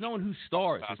basketball. It's knowing who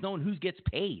stars. It's knowing who gets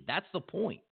paid. That's the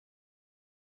point.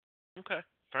 Okay,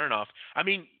 fair enough. I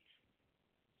mean,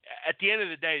 at the end of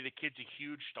the day, the kid's a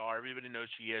huge star. Everybody knows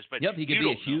who he is. But yep, he could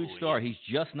be a huge star. He's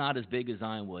just not as big as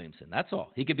Zion Williamson. That's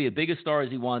all. He could be as big a star as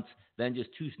he wants, then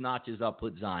just two notches up,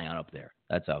 put Zion up there.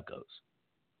 That's how it goes.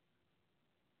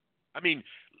 I mean,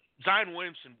 Zion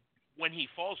Williamson, when he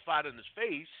falls flat on his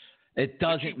face. It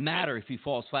doesn't matter if he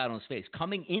falls flat on his face.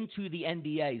 Coming into the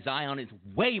NBA, Zion is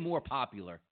way more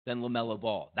popular than LaMelo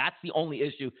Ball. That's the only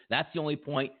issue. That's the only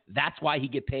point. That's why he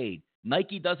get paid.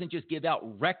 Nike doesn't just give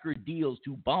out record deals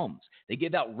to bums. They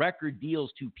give out record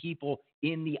deals to people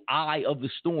in the eye of the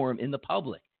storm in the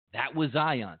public. That was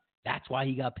Zion. That's why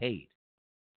he got paid.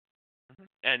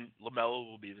 And LaMelo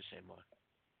will be the same way.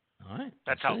 All right.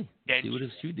 That's how. See what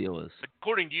his shoe deal is.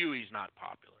 According to you, he's not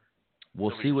popular.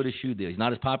 We'll see what his shoe deal is. He's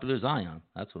not as popular as Zion.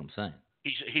 That's what I'm saying.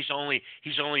 He's only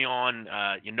on.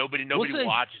 Nobody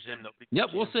watches him.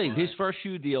 We'll see. His first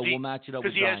shoe deal, we'll match it up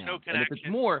with Zion. No and if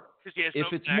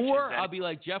it's more, I'll be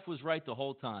like, Jeff was right the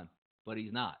whole time, but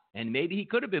he's not. And maybe he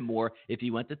could have been more if he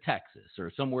went to Texas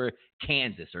or somewhere,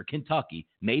 Kansas or Kentucky.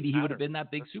 Maybe he would have been that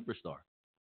big superstar.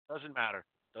 Doesn't matter.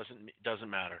 Doesn't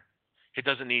matter. It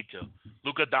doesn't need to.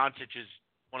 Luka Doncic is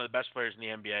one of the best players in the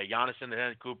NBA. Giannis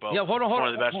Antetokounmpo. Yeah, hold on. One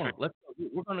of the best.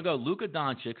 We're going to go Luka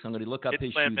Doncic. I'm going to look up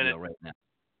his shoe deal right now.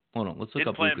 Hold on. Let's look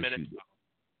up Luka's shoe deal.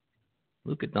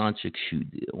 Luka Doncic shoe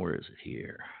deal. Where is it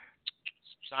here?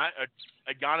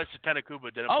 Giannis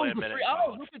Antetokounmpo didn't play a minute.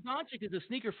 Luka Doncic is a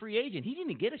sneaker free agent. He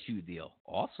didn't get a shoe deal.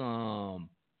 Awesome.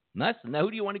 Now, who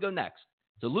do you want to go next?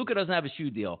 So Luka doesn't have a shoe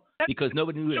deal because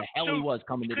nobody knew who the hell he was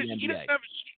coming to the NBA.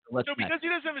 Because he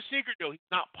doesn't have a sneaker deal, he's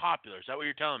not popular. Is that what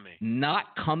you're telling me?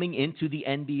 Not coming into the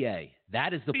NBA.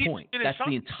 That is the point. That's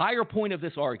the entire point of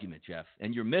this argument, Jeff,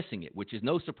 and you're missing it, which is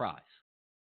no surprise.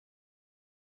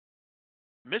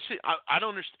 Missing? I don't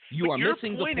understand. You are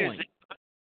missing the point.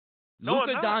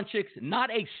 Luka Doncic, not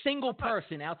a single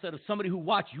person outside of somebody who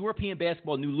watched European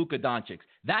basketball knew Luka Doncic.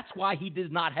 That's why he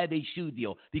did not have a shoe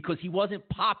deal, because he wasn't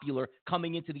popular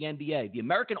coming into the NBA. The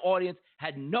American audience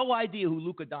had no idea who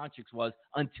Luka Doncic was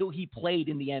until he played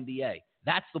in the NBA.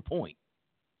 That's the point.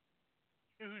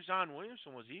 Who Zion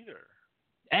Williamson was either.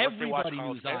 Everybody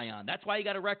knew Zion. That's why he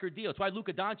got a record deal. That's why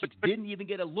Luka Doncic didn't even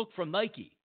get a look from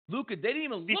Nike. They didn't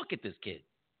even look at this kid.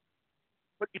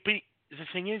 But the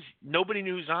thing is, nobody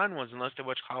knew who Zion was unless they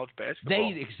watched college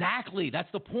basketball. Exactly.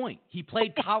 That's the point. He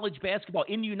played college basketball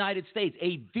in the United States,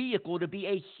 a vehicle to be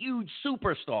a huge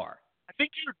superstar. I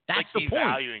think you're That's the point.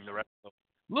 devaluing the rest of them.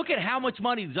 Look at how much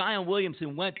money Zion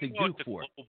Williamson went to Duke for.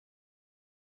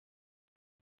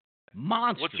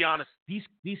 Monster. What's Giannis?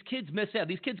 These kids miss out.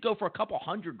 These kids go for a couple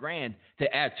 $100,000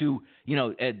 to add to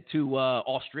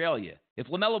Australia. If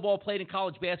LaMelo Ball played in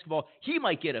college basketball, he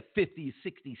might get a $50,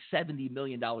 $60, $70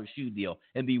 million shoe deal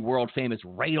and be world famous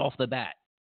right off the bat.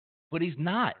 But he's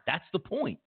not. That's the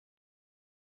point.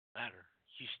 Matter.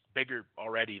 He's bigger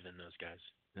already than those guys.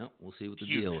 No, we'll see what the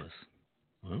deal is.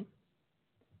 Huh?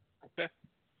 Okay.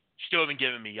 Still haven't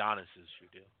given me Giannis's shoe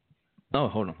deal. Oh,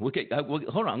 hold on.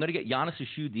 Hold on. I'm going to get Giannis's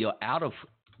shoe deal out of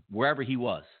wherever he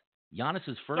was.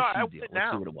 Giannis's first shoe deal.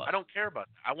 Let's see what it was. I don't care about it.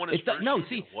 I want his first No, shoe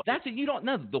see, deal. that's it. You don't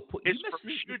know. His first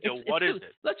shoe deal, what is it?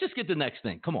 Let's just get the next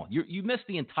thing. Come on. You missed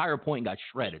the entire point and got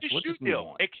shredded. So let's just move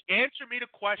on. Answer me the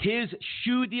question. His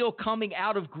shoe deal coming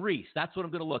out of Greece. That's what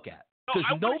I'm going to look at. Because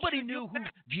nobody knew who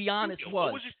Giannis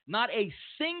was. Not a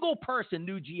single person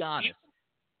knew Giannis.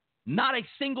 Not a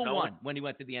single one when he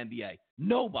went to the NBA.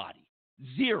 Nobody.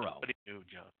 Zero.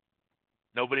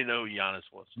 Nobody knew who Giannis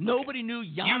was. Nobody knew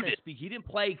Giannis. He didn't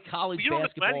play college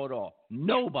basketball at all.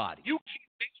 Nobody. You keep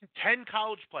naming 10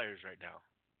 college players right now.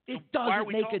 It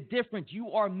doesn't make a difference.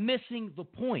 You are missing the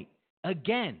point.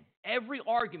 Again, every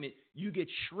argument, you get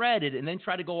shredded and then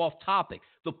try to go off topic.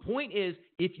 The point is,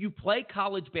 if you play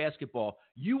college basketball,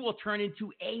 you will turn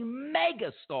into a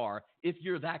mega star if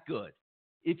you're that good.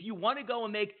 If you want to go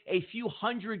and make a few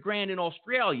 $100,000 in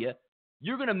Australia,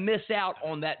 you're going to miss out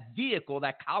on that vehicle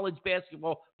that college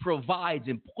basketball provides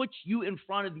and puts you in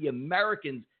front of the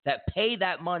Americans that pay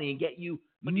that money and get you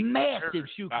massive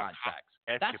shoe contracts.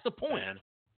 That's the point. Man.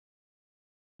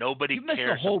 Nobody cares. You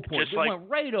missed the whole point. It went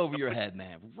right over your head,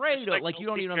 man. Right over, like you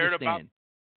don't even understand.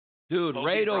 Dude,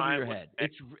 right over your head.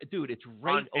 It's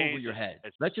right over your head.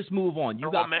 Let's just move on.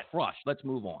 You got crushed. Let's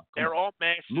move on. They're all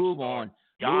massive. Move on.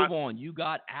 Move on. You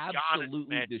got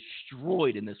absolutely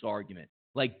destroyed in this argument.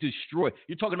 Like, destroyed.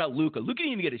 You're talking about Luka. Luka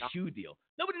didn't even get a shoe deal.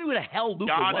 Nobody knew who the hell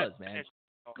Luka was, man.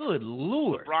 Good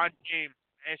Lord. LeBron James,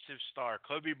 massive star.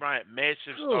 Kobe Bryant,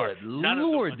 massive star. Good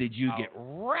Lord, did you get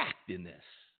wracked in this?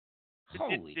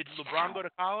 Holy Did LeBron go to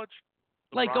college?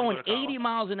 Like going 80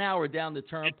 miles an hour down the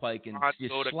turnpike and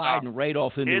just sliding right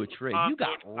off into a tree. You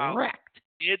got wrecked.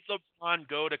 Did LeBron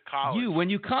go to college? When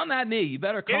you come at me, you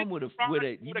better come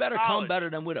you better come better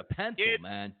than with a pencil,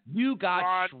 man. You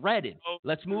got shredded.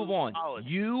 Let's move on.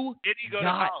 You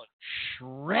got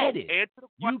shredded.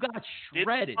 You got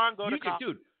shredded.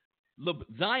 Dude,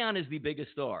 Zion is the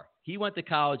biggest star. He went to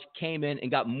college, came in,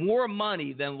 and got more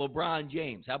money than LeBron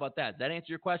James. How about that? Does that answer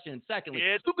your question? And secondly,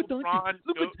 Luka Doncic.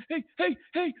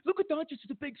 Luka Doncic is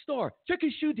a big star. Check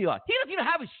his shoe deal out. He doesn't even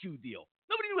have a shoe deal.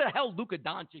 Nobody knew who the hell Luka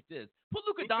Doncic is. Put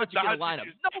Luka Doncic in a lineup.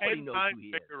 Nobody knows who he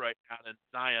is. Right now than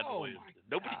Zion Williamson.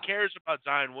 Nobody cares about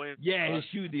Zion Williamson. Yeah, his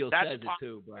shoe deal says it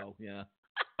too, bro. Yeah.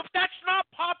 But that's not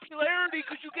popularity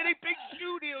because you get a big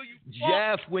shoe deal.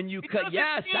 Jeff, when you cut,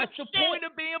 yes, that's the point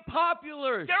of being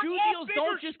popular. Shoe deals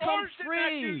don't just come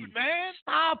free. Man.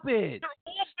 Stop it. They're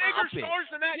all bigger stars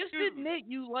than that Just dude. admit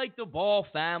you like the Ball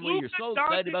family. You're so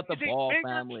excited about the Ball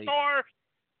family.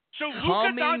 So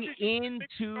coming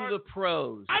into the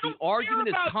pros. The argument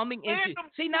is coming into.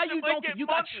 See, now you don't. You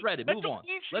got shredded. Move on.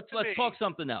 Let's talk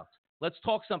something else. Let's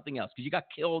talk something else because you got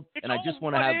killed, and I just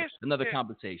want to have another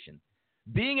conversation.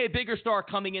 Being a bigger star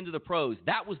coming into the pros,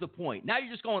 that was the point. Now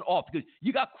you're just going off because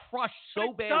you got crushed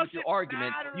so bad with your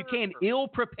argument. You came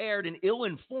ill-prepared and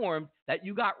ill-informed that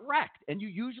you got wrecked, and you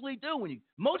usually do.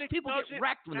 Most people get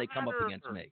wrecked when they come up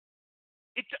against me.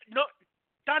 No,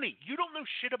 Donnie, you don't know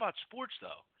shit about sports, though.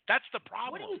 That's the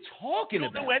problem. What are you talking about?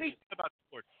 You don't know anything about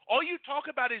sports. All you talk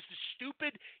about is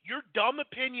your dumb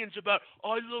opinions about,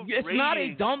 It's not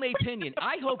a dumb opinion.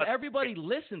 I hope everybody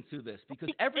listens to this because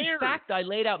every fact I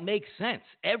laid out makes sense.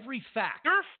 Every fact.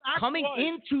 Coming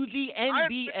into the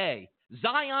NBA,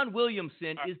 Zion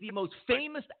Williamson is the most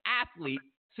famous athlete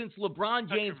since LeBron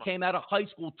James came out of high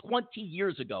school 20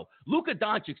 years ago. Luka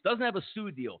Doncic doesn't have a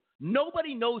shoe deal.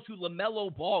 Nobody knows who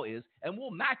LaMelo Ball is, and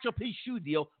we'll match up his shoe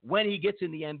deal when he gets in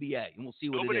the NBA, and we'll see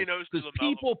what Nobody it is. knows because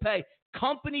people pay.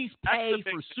 Companies pay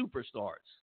for superstars.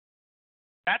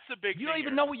 That's the big You don't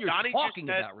even know what you're talking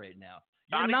about right now.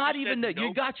 You're not even there.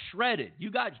 You got shredded.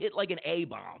 You got hit like an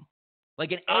A-bomb.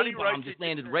 Like an A-bomb just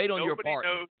landed right on your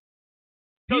partner.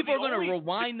 People are going to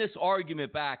rewind this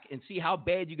argument back and see how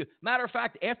bad you get. Matter of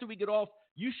fact, after we get off,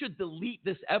 you should delete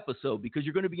this episode because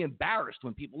you're going to be embarrassed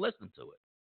when people listen to it.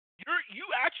 You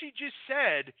actually just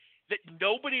said that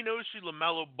nobody knows who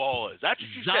LaMelo Ball is. That's what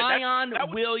you said. Zion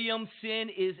Williamson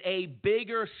is a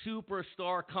bigger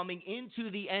superstar coming into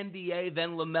the NBA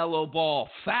than LaMelo Ball.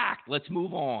 Fact. Let's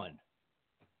move on.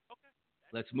 Okay.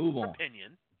 Let's move on.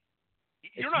 Opinion.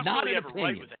 It's You're not really an ever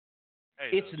opinion. right with it.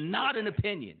 Hey, it's not an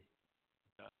opinion.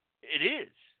 It is.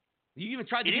 You even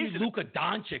tried to give me Luka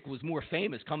Doncic was more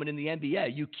famous coming in the NBA. Are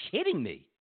you kidding me?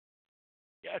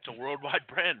 Yeah, it's a worldwide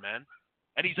brand, man.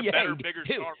 And he's a bigger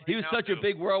star. He was such a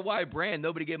big worldwide brand.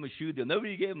 Nobody gave him a shoe deal.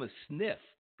 Nobody gave him a sniff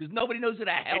because nobody knows who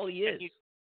the hell he is.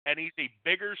 And he's a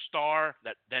bigger star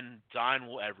than Zion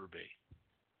will ever be.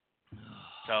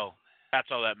 So that's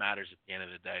all that matters at the end of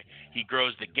the day. He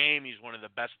grows the game. He's one of the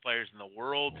best players in the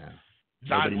world. Yeah.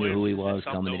 Nobody knew who he was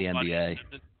coming to the NBA.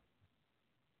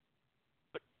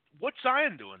 But what's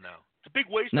Zion doing now? It's a big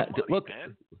waste of money,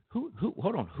 man.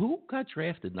 Hold on. Who got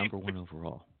drafted number 1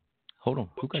 overall? Hold on.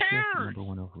 Who got drafted number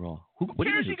 1 overall? Who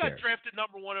cares he got drafted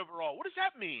number 1 overall? What does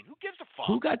that mean? Who gives a fuck?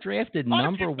 Who got drafted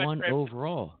number 1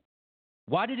 overall?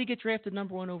 Why did he get drafted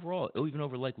number 1 overall? Even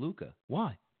over like Luka?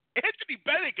 Why? Anthony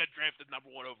Bennett got drafted number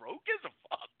 1 overall. Who gives a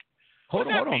fuck? Hold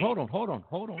on.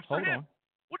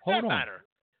 What does that matter?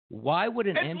 Why would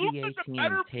an NBA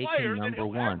team take him number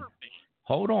 1?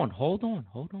 Hold on.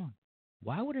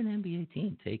 Why would an NBA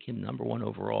team take him number 1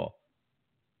 overall?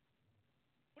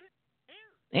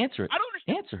 Answer it. I don't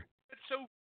understand. Answer. So,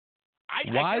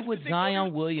 why would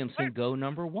Zion Williamson go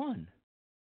number 1?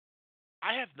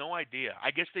 I have no idea.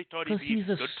 I guess they thought he'd be a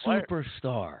good player.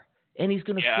 superstar, and he's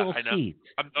going to fill seats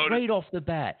right off the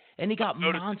bat. And he got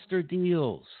monster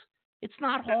deals. It's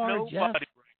not hard, Jeff.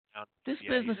 This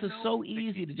business is so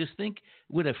easy to just think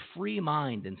with a free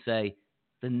mind and say,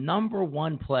 the number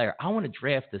 1 player, I want to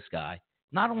draft this guy,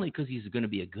 not only because he's going to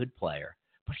be a good player,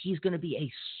 but he's going to be a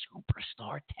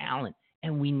superstar talent.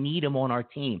 And we need him on our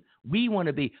team. We want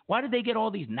to be. Why did they get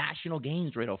all these national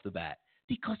games right off the bat?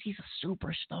 Because he's a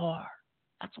superstar.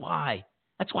 That's why.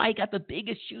 That's why he got the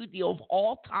biggest shoe deal of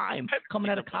all time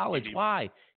coming out of college. Why?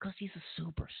 Because he's a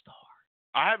superstar.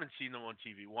 I haven't seen them on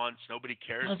TV once. Nobody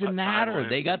cares. Doesn't matter.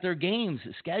 They got their games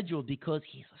scheduled because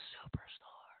he's a superstar.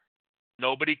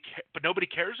 But nobody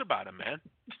cares about him, man.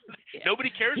 Nobody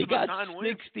cares about Zion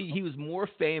Williamson. He was more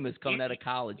famous coming out of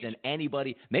college than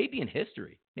anybody, maybe in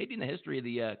history. Maybe in the history of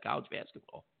the college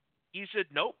basketball. He said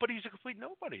no, but he's a complete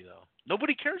nobody, though.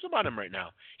 Nobody cares about him right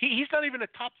now. He's not even a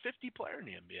top 50 player in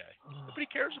the NBA. Nobody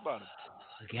cares about him.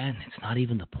 Again, it's not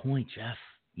even the point, Jeff.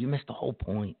 You missed the whole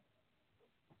point.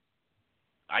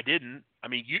 I didn't. I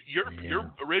mean, your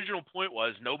original point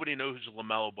was nobody knows who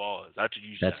LaMelo Ball is. That's what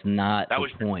you said. That's not the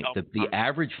point. The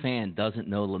average fan doesn't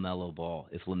know LaMelo Ball.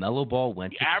 If LaMelo Ball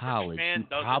went to college, he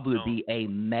probably would be a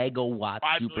megawatt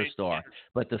superstar.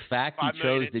 But the fact he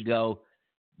chose to go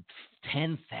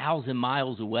 10,000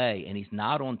 miles away and he's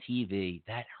not on TV,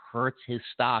 that hurts his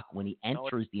stock when he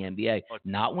enters the NBA.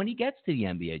 Not when he gets to the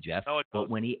NBA, Jeff, but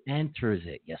when he enters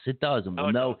it. Yes, it does. And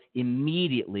we'll know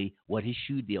immediately what his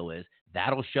shoe deal is.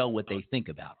 That'll show what they think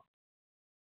about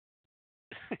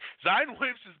him. Zion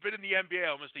Williamson's been in the NBA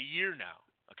almost a year now,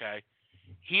 okay?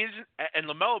 And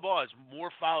LaMelo Ball has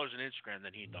more followers on Instagram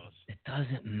than he does. It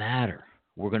doesn't matter.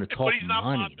 We're going to talk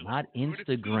money, not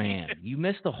Instagram. You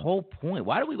missed the whole point.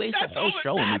 Why do we waste the whole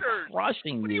show on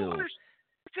crushing you?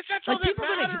 People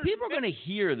are going to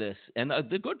hear this, and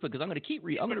the good thing, because I'm going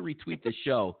to retweet the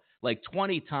show like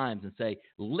 20 times and say,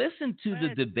 listen to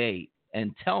the debate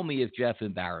and tell me if Jeff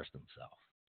embarrassed himself.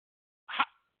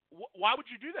 Why would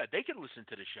you do that? They can listen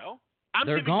to the show.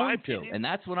 They're going to, and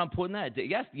that's what I'm putting that.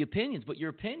 Yes, the opinions, but your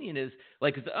opinion is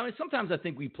like, I mean, sometimes I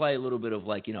think we play a little bit of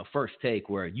like, first take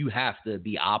where you have to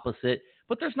be opposite,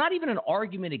 but there's not even an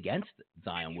argument against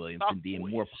Zion Williamson being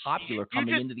more popular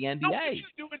coming into the NBA. No, what you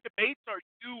do in debates are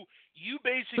you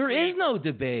basically. There is no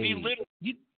debate.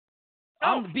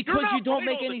 Because you don't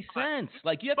make any sense.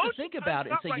 Like, you have to think about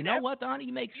it and say, you know what, Donnie,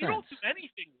 you make sense. You don't do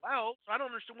anything well, so I don't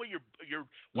understand what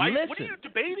what are you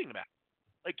debating about?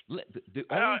 Like, the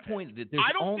only point that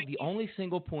the only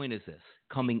single point is this: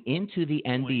 coming into the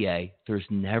NBA, there's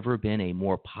never been a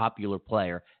more popular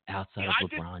player outside of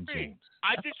LeBron James.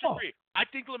 I disagree. I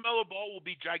think LaMelo Ball will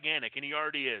be gigantic, and he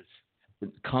already is.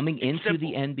 Coming into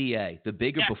the NBA, the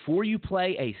bigger before you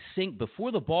play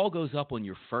before the ball goes up on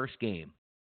your first game,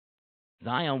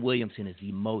 Zion Williamson is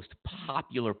the most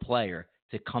popular player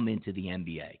to come into the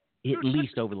NBA, at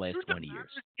least over the last 20 years.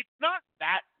 It's not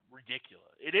that ridiculous.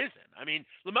 It isn't. I mean,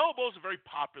 LaMelo Ball is a very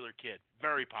popular kid.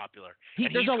 Very popular.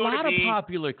 There's a lot of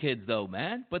popular kids, though,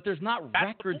 man. But there's not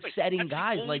record-setting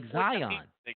guys like Zion.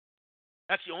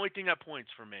 That's the only thing that points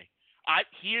for me.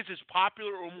 He is as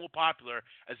popular or more popular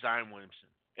as Zion Williamson.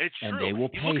 It's true. And they will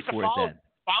pay for it then.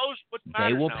 Follow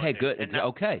They will pay nowadays. good. And now,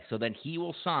 Okay, so then he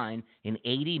will sign an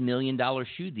 $80 million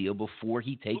shoe deal before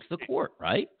he takes the court,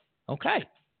 right? Okay.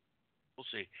 we'll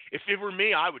see. If it were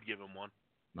me, I would give him one.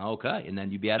 Okay, and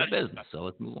then you'd be out of business. So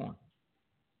let's move on.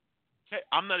 Hey,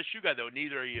 I'm not a shoe guy though.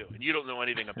 Neither are you, and you don't know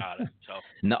anything about it. So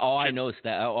No, all I know is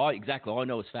that. Exactly. All I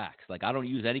know is facts. Like I don't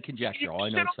use any conjecture. All I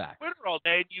know is facts. Twitter all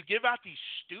day. You give out these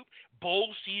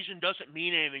bowl season doesn't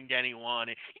mean anything to anyone.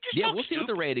 We'll see what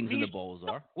the ratings in the bowls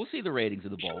are. We'll see the ratings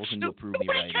of the bowls, and you'll prove me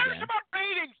right again. Nobody cares about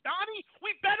ratings, Donnie.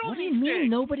 We bet on What do you these mean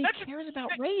things. nobody cares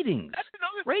about ratings?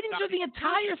 Ratings are the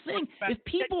entire thing. If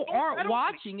people aren't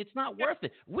watching, it's not worth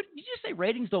it. What did you say?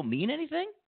 Ratings don't mean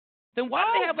anything? Then why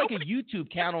do they have like a YouTube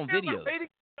count on videos?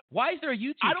 Why is there a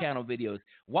YouTube count on videos?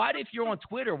 Why, if you're on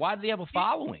Twitter, why do they have a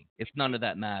following if none of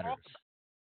that matters?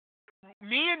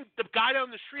 Me and the guy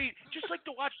down the street just like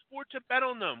to watch sports and bet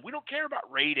on them. We don't care about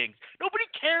ratings. Nobody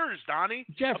cares, Donnie.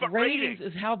 Jeff, about ratings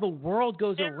is how the world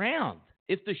goes around.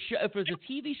 If there's a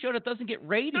TV show that doesn't get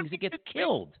ratings, it gets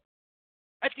killed.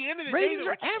 At the end of the ratings day,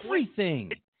 are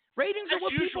everything. Ratings are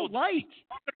what people like.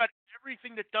 Talking about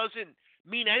everything that doesn't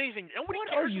mean anything. Nobody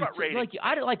cares about ratings.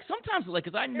 Sometimes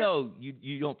because I know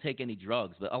you don't take any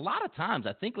drugs, but a lot of times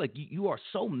I think like you are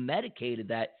so medicated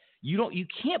that you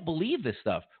can't believe this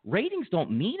stuff. Ratings don't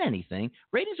mean anything.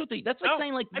 Ratings that's like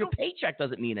saying like your paycheck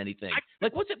doesn't mean anything.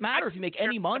 Like what's it matter if you make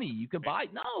any money you can buy?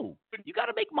 No, you got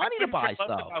to make money to buy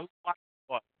stuff.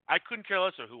 I couldn't care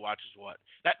less of who watches what.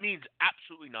 That means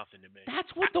absolutely nothing to me. That's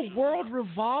what the world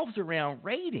revolves around,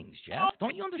 ratings, Jeff.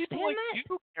 Don't you understand that? You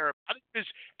care about it because,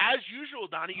 as usual,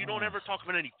 Donnie, you don't ever talk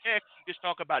about any picks. You just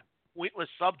talk about pointless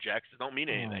subjects that don't mean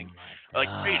anything. Like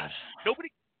ratings. Nobody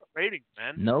cares about ratings,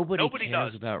 man. Nobody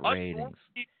cares about ratings.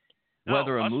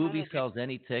 Whether a movie sells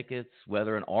any tickets,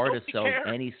 whether an artist sells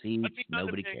any seats,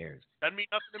 nobody cares. Doesn't mean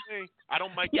nothing to me. I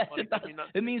don't make yes, money. It does.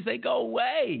 It means they go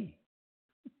away.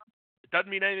 Doesn't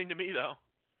mean anything to me, though.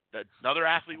 That another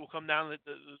athlete will come down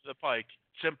the pike.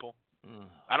 Simple.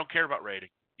 I don't care about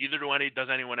ratings. Neither does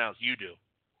anyone else. You do.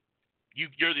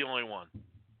 You're the only one.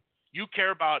 You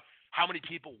care about how many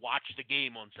people watch the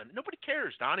game on Sunday. Nobody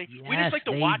cares, Donnie. Yes, we just like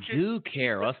to watch it. They do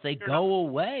care. Else they go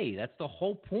away. That's the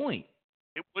whole point.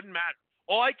 It wouldn't matter.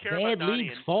 All I care about, Donnie,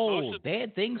 leagues fold.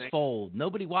 Bad things fold.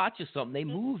 Nobody watches something. They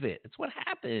move it. That's what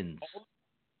happens.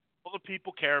 All the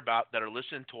people care about that are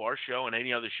listening to our show and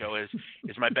any other show is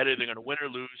my bet either going to win or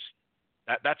lose.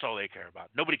 That's all they care about.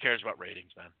 Nobody cares about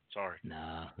ratings, man. Sorry.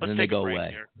 Nah. Let's then take they go a break away.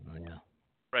 Here. Oh, yeah.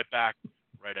 Right back.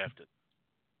 Right after.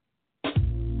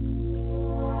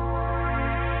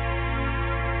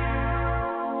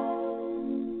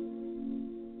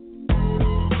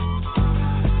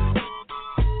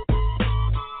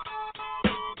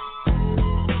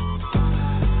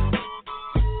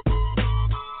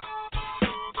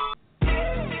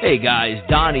 Hey guys,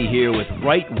 Donnie here with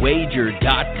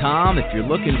RightWager.com. If you're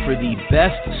looking for the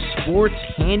best sports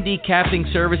handicapping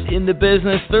service in the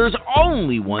business, there's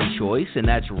only one choice, and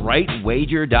that's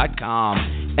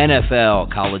RightWager.com.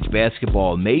 NFL, college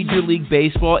basketball, Major League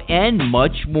Baseball, and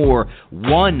much more.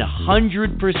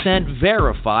 100%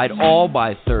 verified, all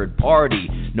by third party.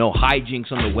 No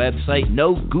hijinks on the website,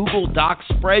 no Google Docs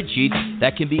spreadsheets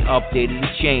that can be updated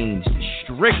and changed.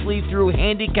 Strictly through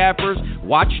handicappers,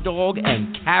 Watchdog,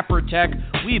 and Capper Tech.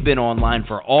 We've been online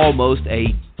for almost a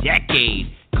decade.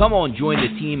 Come on, join the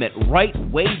team at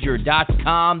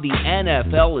RightWager.com. The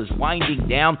NFL is winding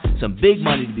down. Some big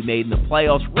money to be made in the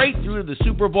playoffs right through to the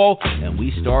Super Bowl. And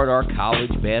we start our college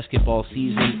basketball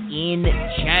season in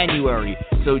January.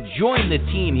 So join the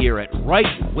team here at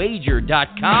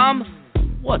RightWager.com.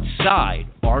 What side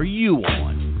are you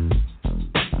on?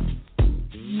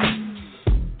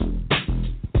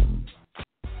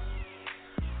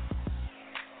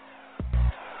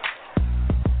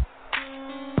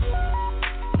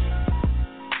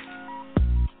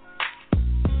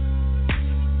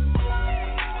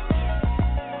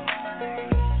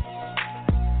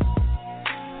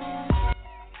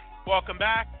 Welcome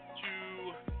back to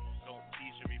Don't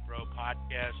Tease Me Bro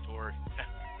podcast, or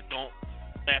Don't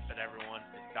Laugh at Everyone.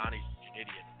 Donnie's an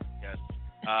idiot. Yes,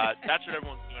 that's what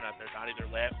everyone's doing out there, Donnie. They're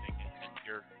laughing, and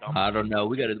you're dumb. I don't know.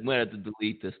 We have to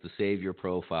delete this to save your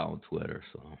profile on Twitter.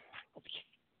 So.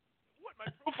 What? My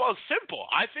profile is simple.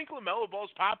 I think LaMelo Ball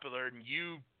is popular, and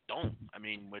you don't. I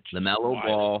mean, which LaMelo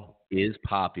Ball is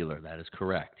popular. That is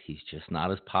correct. He's just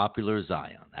not as popular as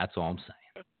Zion. That's all I'm saying.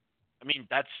 I mean,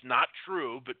 that's not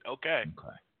true, but okay.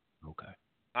 Okay.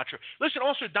 Not true. Listen,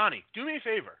 also, Donnie, do me a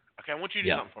favor. Okay, I want you to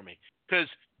do something for me. Because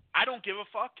I don't give a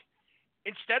fuck.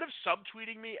 Instead of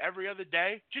subtweeting me every other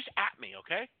day, just at me,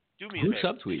 okay? Do me a favor. Who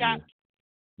subtweeted you?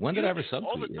 When did I ever subtweet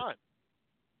all the you? time.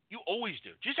 You always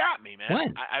do. Just at me, man.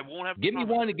 When? I won't have. Give me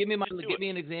one. Give me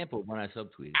an example of when I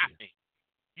subtweeted at you. me.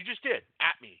 You just did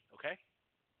at me. Okay.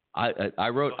 I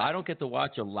wrote. I don't get to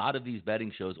watch a lot of these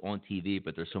betting shows on TV,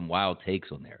 but there's some wild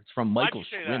takes on there. It's from Michael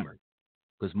Schwimmer.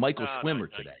 Because Michael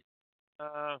Schwimmer today.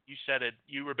 You said it.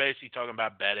 You were basically talking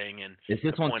about betting and. Is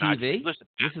this on TV? Listen,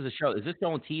 this is a show. Is this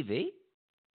on TV?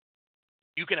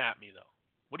 You can at me though.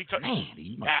 What are you talking? Man,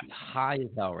 you must be high as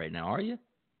hell right now, are you?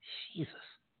 Jesus.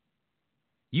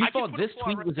 You thought this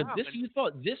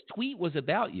tweet was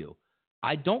about you.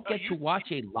 I don't get to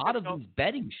watch a lot of these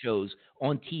betting shows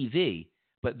on TV,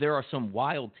 but there are some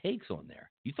wild takes on there.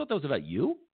 You thought that was about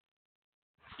you?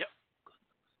 Yep.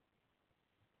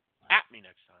 At me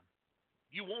next time.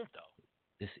 You won't though.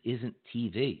 This isn't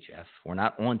TV, Jeff. We're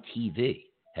not on TV.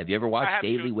 Have you ever watched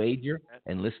Daily Wager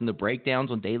and listened to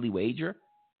breakdowns on Daily Wager?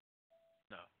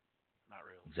 No, not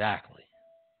really. Exactly.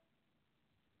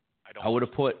 I would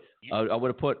have put.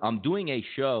 I'm doing a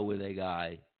show with a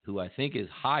guy who I think is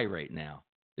high right now.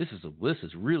 This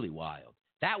is really wild.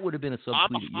 That would have been a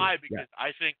subtweet. I'm high because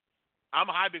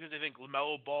I think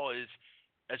LaMelo Ball is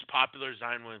as popular as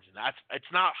Zion Williamson.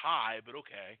 It's not high, but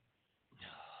okay.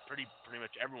 Pretty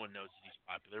much everyone knows that he's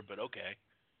popular, but okay.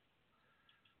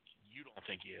 You don't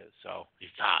think he is, so he's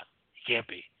not. He can't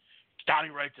be. Donnie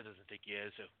Wright doesn't think he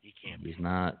is, so he can't be. He's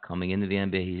not coming into the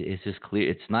NBA. It's just clear.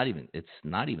 It's not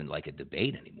even like a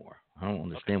debate anymore. I don't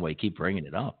understand why you keep bringing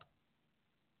it up.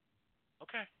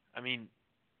 Okay. I mean,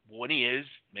 when he is,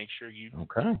 make sure you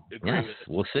agree with it.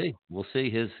 We'll see. We'll see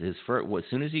his first. As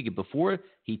soon as before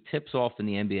he tips off in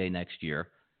the NBA next year,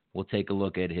 we'll take a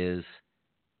look at his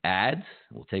ads.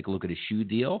 We'll take a look at his shoe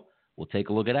deal. We'll take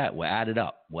a look at that. We'll add it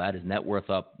up. We'll add his net worth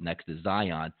up next to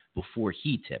Zion before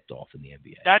he tipped off in the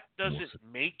NBA. That doesn't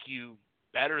make you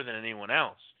better than anyone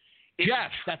else. Yes,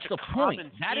 that's the point.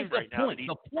 That is the point.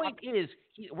 The point is,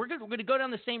 we're going to go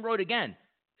down the same road again.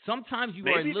 Sometimes you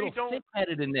are a little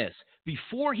thick-headed in this.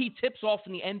 Before he tips off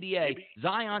in the NBA,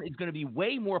 Zion is going to be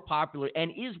way more popular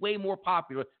and is way more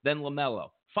popular than LaMelo.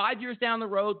 5 years down the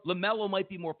road, LaMelo might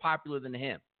be more popular than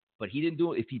him. But he didn't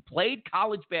do it. If he played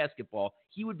college basketball,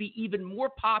 he would be even more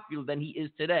popular than he is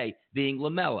today, being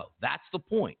LaMelo. That's the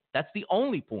point. That's the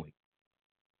only point.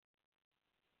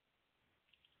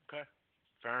 Okay,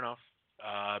 fair enough.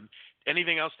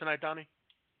 Anything else tonight, Donnie?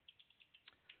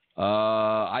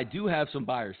 I do have some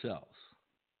buy or sells,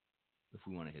 if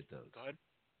we want to hit those. Go ahead.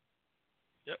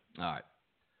 Yep. All right.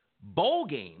 Bowl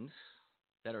games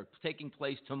that are taking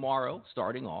place tomorrow,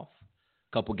 starting off,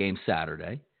 a couple games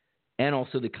Saturday, and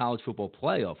also the college football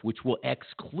playoff, which will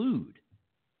exclude.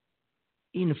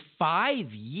 In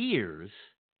 5 years,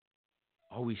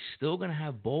 are we still going to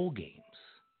have bowl games?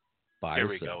 Here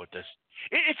we go with this.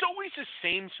 It's always the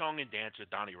same song and dance with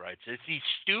Donnie Wright. It's these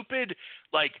stupid,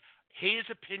 like, his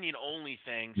opinion only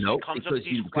things. Nope, comes because up with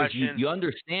these questions. you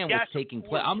understand what's taking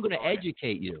place. I'm going to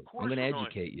educate you. I'm going to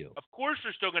educate you. Of course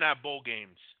they're still going to have bowl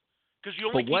games. Because you But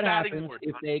only keep what adding happens more.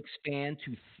 if they expand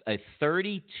to a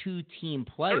 32-team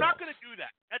playoff? They're not going to do that.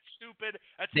 That's stupid.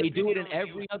 They do it in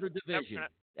every other division.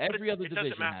 Every other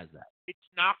division has that. It's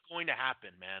not going to happen,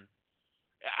 man.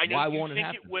 I know Why you won't it think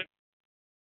happen?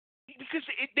 Because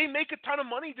they make a ton of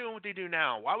money doing what they do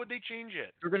now. Why would they change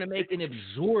it? They're going to make an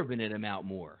exorbitant amount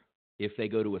more if they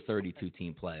go to a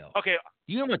 32-team playoff. Okay.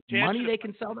 Do you know how much money they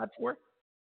can sell that for?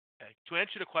 Okay. To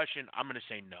answer the question, I'm going to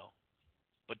say no.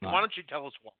 But All why don't you tell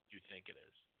us what you think it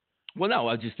is? Well, no,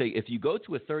 I'll just say if you go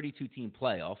to a 32-team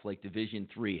playoff like Division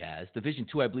III has, Division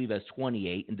II, I believe, has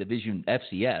 28, and Division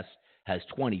FCS has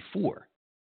 24.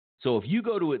 So if you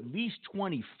go to at least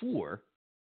 24,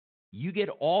 you get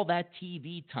all that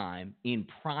TV time in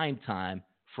prime time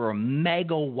for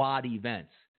megawatt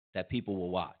events that people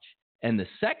will watch. And the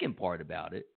second part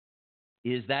about it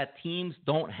is that teams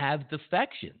don't have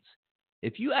defections.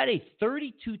 If you had a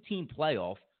 32-team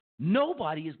playoff,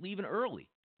 nobody is leaving early.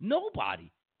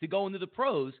 Nobody to go into the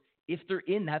pros if they're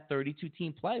in that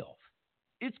 32-team playoff.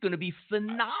 It's going to be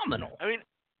phenomenal. I mean,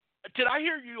 did I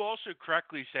hear you also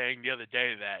correctly saying the other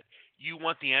day that you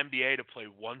want the NBA to play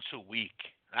once a week?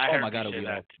 Oh, my God,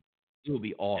 it will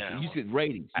be awesome. Yeah, You get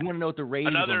ratings. You want to know what the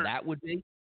ratings on that would be?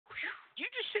 You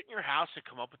just sit in your house and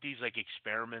come up with these like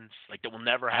experiments like that will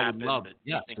never happen. I would love it.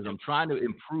 Yeah, because I'm trying to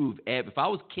improve. If I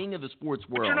was king of the sports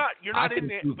world, you're not in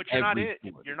it. But you're not in it.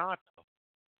 Sport. You're not.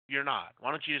 You're not.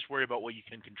 Why don't you just worry about what you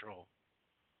can control?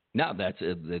 No, that's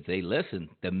if they listen.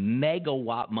 The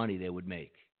megawatt money they would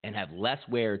make and have less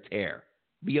wear and tear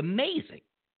be amazing.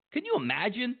 Can you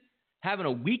imagine having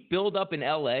a week build up in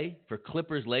L.A. for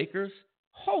Clippers Lakers?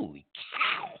 Holy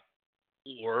cow!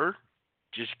 Or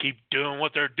just keep doing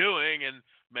what they're doing and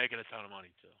making a ton of money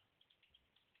too.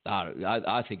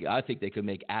 I think they could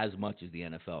make as much as the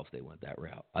NFL if they went that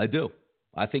route. I do.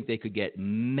 I think they could get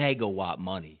megawatt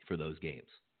money for those games,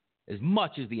 as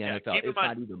much as the NFL, if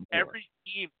not even more. Every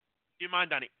team, keep in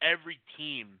mind, Donnie, every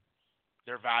team,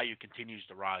 their value continues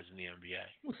to rise in the NBA.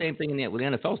 Well, same thing with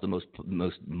the NFL. Is the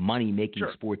most money making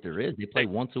sport there is. They play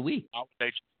once a week. Why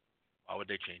would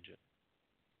they change it?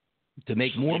 To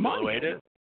make more money.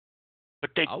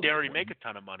 But they already make a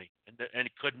ton of money, and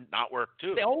it couldn't not work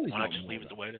too. They always Why not just leave it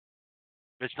the way it is?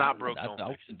 If it's not broke, don't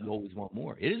fix it. You always want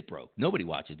more. It is broke. Nobody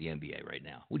watches the NBA right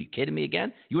now. What, are you kidding me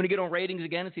again? You want to get on ratings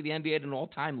again and see the NBA at an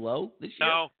all-time low this year?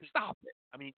 No. Stop it.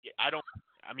 I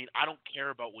don't care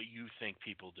about what you think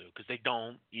people do, because they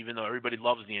don't, even though everybody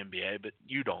loves the NBA, but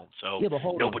you don't. So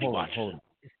nobody watches. Hold on.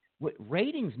 What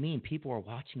ratings mean people are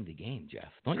watching the game,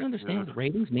 Jeff. Don't you understand what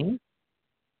ratings mean?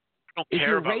 I don't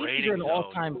care about ratings. If your ratings are an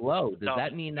all-time low, does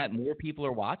that mean that more people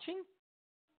are watching?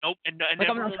 Nope. I'm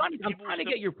trying to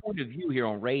get your point of view here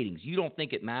on ratings. You don't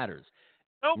think it matters.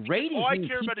 No, ratings all I mean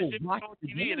care about is if it's on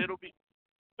TV and it'll be.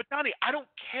 But Donnie, I don't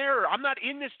care. I'm not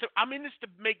in this I'm in this to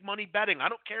make money betting. I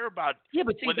don't care about. Yeah,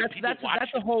 but see, that's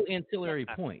a whole ancillary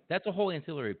point. That's a whole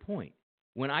ancillary point.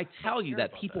 When I tell you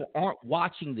that people aren't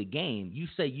watching the game, you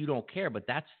say you don't care, but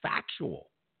that's factual.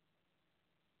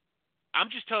 I'm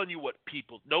just telling you what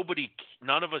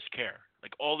none of us care.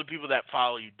 Like, all the people that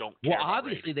follow you don't care. Well,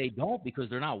 obviously they don't, because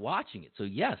they're not watching it. So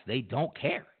yes, they don't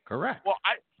care. Correct. Well,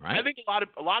 I think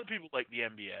a lot of people like the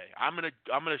NBA.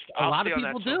 A lot of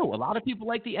people do. A lot of people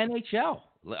like the NHL.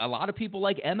 A lot of people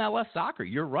like MLS soccer.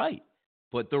 You're right.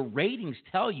 But the ratings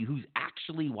tell you who's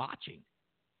actually watching.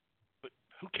 But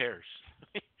who cares?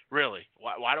 Really?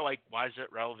 Why is it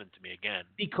relevant to me again?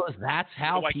 Because that's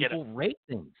how people rate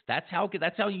things. That's how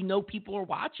you know people are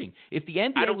watching. If the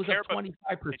NBA was up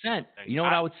 25%, you know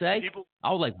what I would say?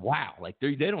 I was like, wow, like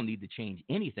they don't need to change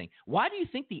anything. Why do you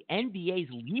think the NBA's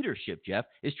leadership, Jeff,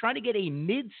 is trying to get a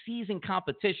mid-season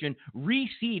competition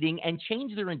reseeding and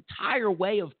change their entire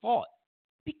way of thought?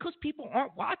 Because people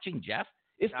aren't watching, Jeff.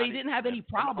 If they didn't have any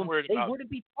problem, they wouldn't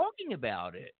be talking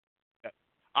about it.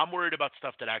 I'm worried about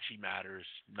stuff that actually matters.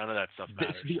 None of that stuff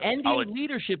matters. The NBA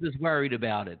leadership is worried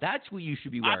about it. That's what you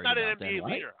should be worried about. I'm not an NBA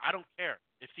leader. I don't care.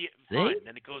 Fine,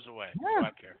 then it goes away. Yeah. I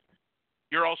don't care.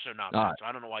 You're also not, so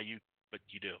I don't know why but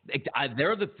you do.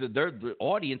 They're the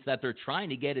audience that they're trying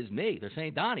to get is me. They're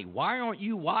saying, Donnie, why aren't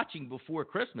you watching before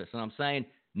Christmas? And I'm saying,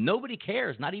 nobody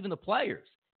cares, not even the players.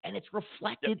 And it's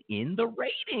reflected in the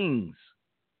ratings.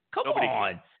 Come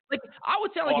on. Cares. Like, I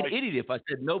would sound like an idiot if I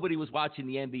said nobody was watching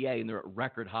the NBA and they're at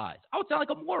record highs. I would sound like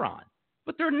a moron.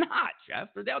 But they're not, Jeff.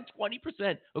 They're down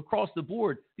 20% across the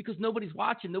board because nobody's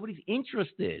watching. Nobody's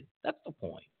interested. That's the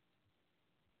point.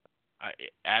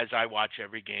 I watch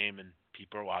every game and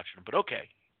people are watching them. But okay.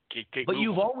 But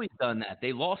you've always done that.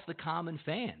 They lost the common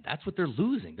fan. That's what they're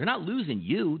losing. They're not losing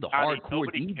you, the hardcore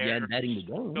DJ betting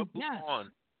the game. Yes.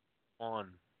 On.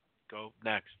 Go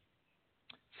next.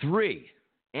 3.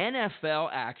 NFL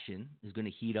action is going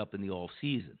to heat up in the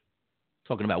offseason.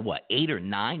 Talking about 8 or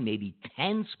 9, maybe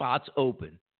 10 spots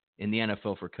open in the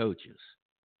NFL for coaches.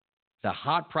 The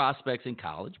hot prospects in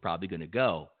college probably going to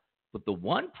go. But the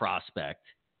one prospect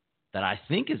that I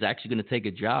think is actually going to take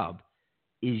a job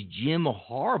is Jim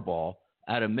Harbaugh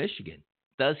out of Michigan.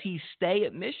 Does he stay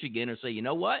at Michigan or say, you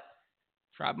know what?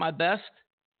 Tried my best.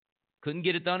 Couldn't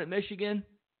get it done at Michigan.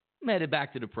 I'm headed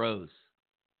back to the pros.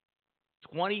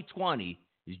 2020.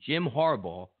 Is Jim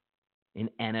Harbaugh an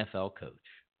NFL coach?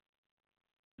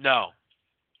 No.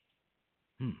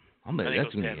 That's going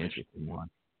to be an interesting one.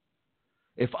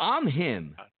 If I'm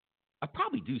him, I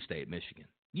probably do stay at Michigan.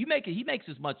 He makes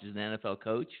as much as an NFL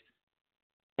coach.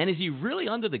 And is he really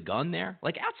under the gun there?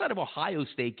 Like, outside of Ohio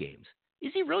State games,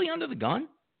 is he really under the gun?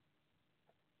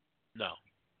 No.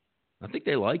 I think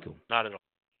they like him. Not at all.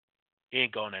 He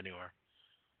ain't going anywhere.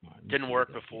 Didn't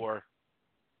work before.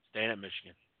 Staying at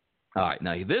Michigan. All right,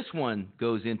 now this one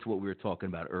goes into what we were talking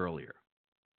about earlier.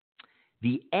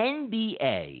 The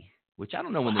NBA, which I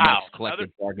don't know when the next collective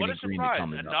bargaining agreement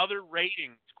coming up. Another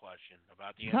ratings question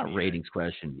about the NBA. It's not a ratings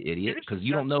question, you idiot, because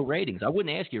you don't know ratings. I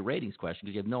wouldn't ask you a ratings question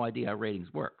because you have no idea how ratings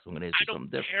work. So I'm going to ask you something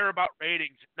different. I don't care about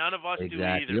ratings. None of us do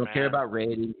either, You don't care about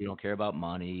ratings. You don't care about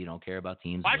money. You don't care about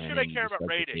teams winning. Why should I care about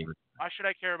ratings? Why should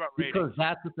I care about ratings? Because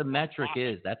that's what the metric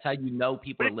is. That's how you know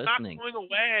people are listening. It's not going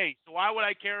away, so why would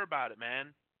I care about it,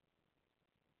 man?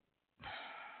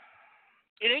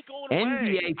 It ain't going away.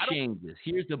 NBA changes.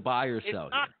 Here's the buy or sell.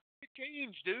 It's not going to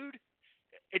change, dude.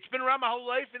 It's been around my whole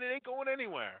life, and it ain't going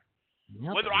anywhere.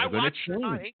 Yep, Whether I watch it or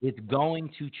not, it's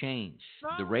going to change. No.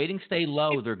 The ratings stay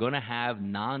low. They're going to have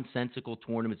nonsensical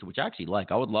tournaments, which I actually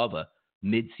like. I would love a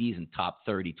mid-season top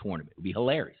 30 tournament. It would be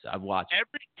hilarious. I'd watch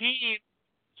every team.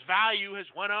 Its value has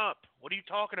went up. What are you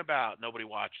talking about? Nobody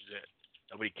watches it.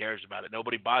 Nobody cares about it.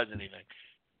 Nobody buys anything.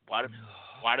 Why do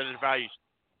the values,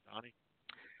 Donnie?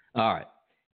 All right.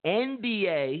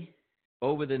 NBA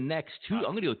over the next I'm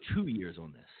going to go 2 years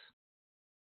on this.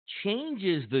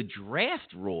 Changes the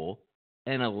draft rule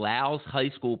and allows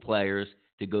high school players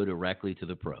to go directly to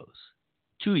the pros.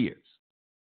 2 years.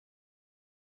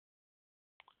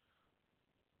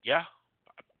 Yeah,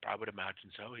 I would imagine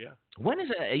so, yeah. When is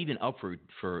that even up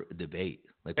for debate?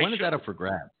 Like, when is that up for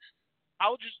grabs?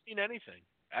 I'll just mean anything,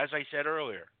 as I said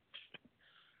earlier.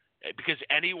 Because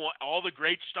all the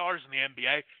great stars in the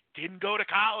NBA didn't go to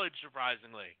college,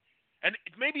 surprisingly. And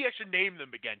maybe I should name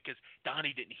them again because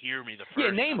Donnie didn't hear me the first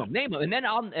time. Name them. And then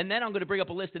I'm going to bring up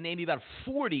a list and name you about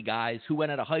 40 guys who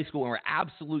went out of high school and were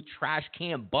absolute trash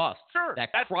can busts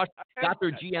that got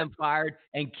their GM fired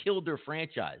and killed their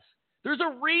franchise. There's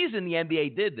a reason the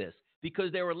NBA did this,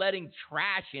 because they were letting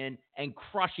trash in and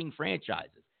crushing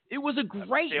franchises. It was a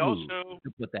great move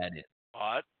to put that in.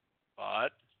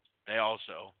 But they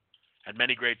also had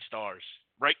many great stars.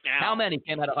 Right now. How many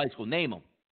came out of high school? Name them.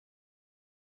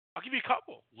 I'll give you a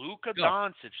couple. Luka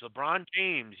Doncic, LeBron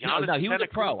James, Giannis No, he was a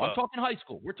pro. Antetokounmpo. I'm talking high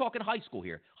school. We're talking high school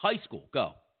here. High school,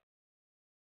 go.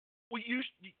 Well,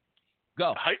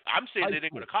 go. I'm saying they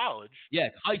didn't go to college. Yeah,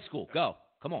 high school, go.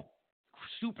 Come on.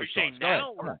 Superstars. Saying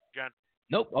now or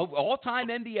Nope, all-time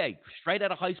NBA, straight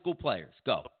out of high school players.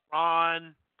 Go.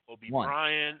 LeBron, Kobe 1.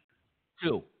 Bryant.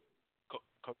 2.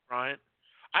 Kobe Bryant.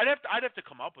 I'd have to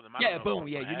come up with them. Boom.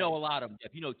 Yeah, you know a lot of them.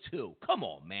 If you know 2, come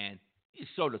on, man. You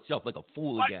showed yourself like a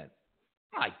fool again.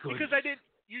 My goodness. Because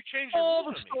you changed all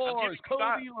the stars.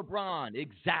 Kobe, LeBron,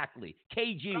 exactly.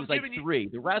 KG was like 3.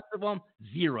 The rest of them,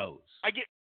 zeros.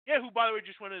 Who, by the way,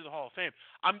 just went into the Hall of Fame.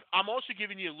 I'm also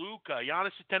giving you Luka,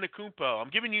 Giannis Antetokounmpo. I'm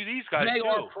giving you these guys, They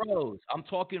are pros. I'm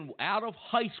talking out of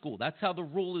high school. That's how the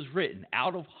rule is written,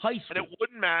 out of high school. And it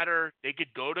wouldn't matter. They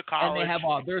could go to college. And they have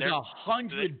there's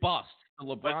 100 busts to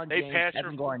LeBron James,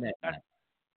 Kevin Garnett.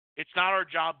 It's not our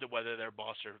job to whether they're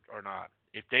busts or not.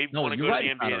 If they want to go to the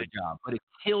NBA, it's not our job, but it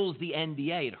kills the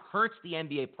NBA. It hurts the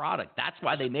NBA product. That's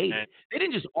why they made it. They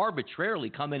didn't just arbitrarily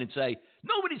come in and say,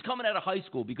 nobody's coming out of high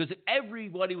school, because if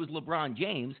everybody was LeBron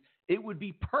James, it would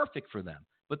be perfect for them.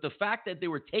 But the fact that they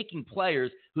were taking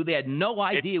players who they had no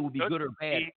idea would be good or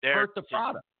bad hurt the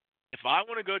product. If I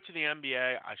want to go to the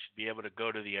NBA, I should be able to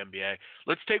go to the NBA.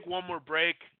 Let's take one more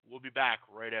break. We'll be back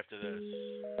right after this.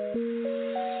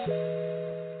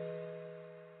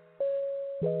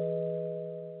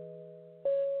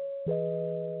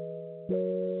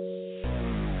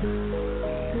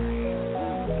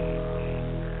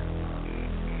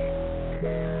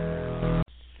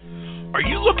 Are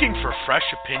you looking for fresh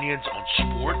opinions on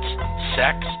sports,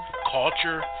 sex,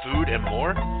 culture, food, and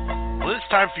more? Well, it's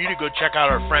time for you to go check out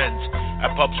our friends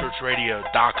at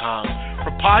pubsearchradio.com.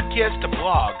 From podcasts to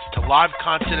blogs to live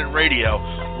content and radio,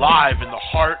 live in the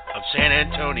heart of San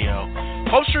Antonio,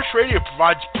 PubSearch Radio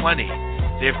provides plenty.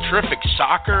 They have terrific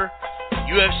soccer,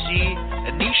 UFC,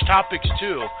 and niche topics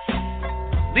too.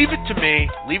 Leave it to me,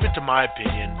 leave it to my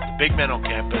opinion, the big man on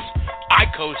campus. I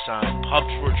co-sign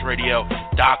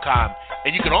pubsportsradio.com.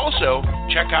 And you can also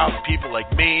check out people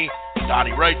like me,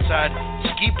 Donnie Rightside,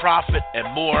 Ski Prophet,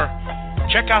 and more.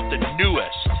 Check out the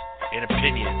newest in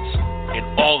opinions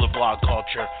in all the blog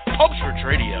culture,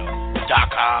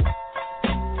 pubsportsradio.com.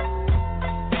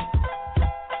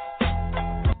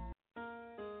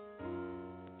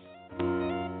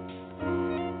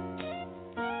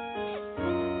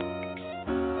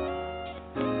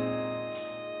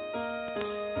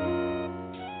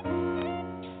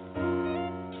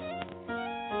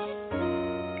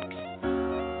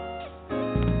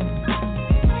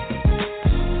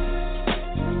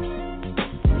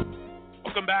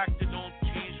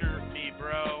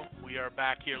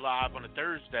 Back here live on a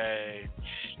Thursday,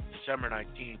 December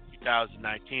 19th,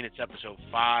 2019. It's episode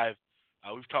 5.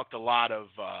 We've talked a lot of,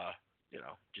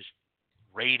 just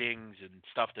ratings and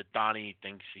stuff that Donnie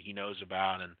thinks he knows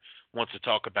about and wants to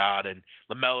talk about. And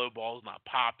LaMelo Ball's not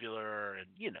popular and,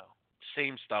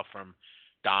 same stuff from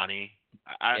Donnie.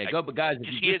 But guys,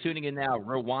 if you're just tuning in now,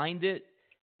 rewind it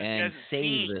and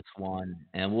save this one,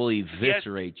 and we'll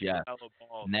eviscerate Jeff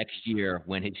next year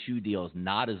when his shoe deal is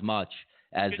not as much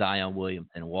as Zion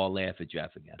Williamson. We'll all laugh at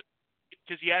Jeff again.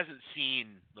 Because he hasn't seen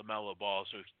LaMelo Ball,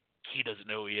 so he doesn't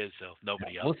know who he is, so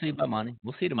nobody else. We'll see about money.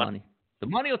 We'll see the money. The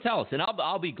money will tell us, and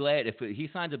I'll be glad if he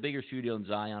signs a bigger shoe deal than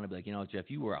Zion. I'll be like, Jeff,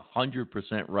 you were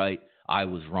 100% right. I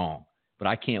was wrong. But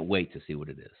I can't wait to see what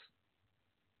it is.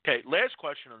 Okay, last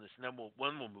question on this, and then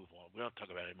we'll move on. We don't talk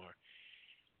about it anymore.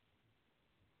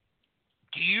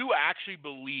 Do you actually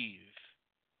believe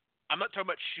 – I'm not talking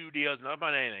about shoe deals, not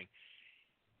about anything –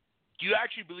 do you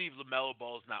actually believe LaMelo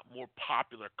Ball is not more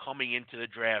popular coming into the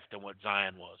draft than what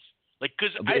Zion was? Like,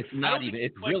 because it's not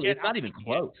even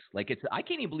close. Like, I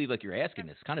can't even believe like you're asking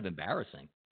this. It's kind of embarrassing.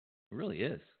 It really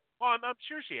is. Well, I'm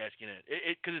seriously asking it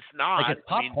because it's not. Like, it's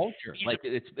pop culture. Like,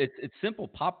 it's simple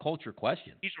pop culture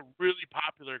question. He's a really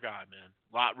popular guy, man.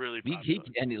 Really popular.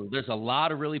 And there's a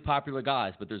lot of really popular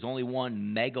guys, but there's only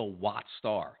one megawatt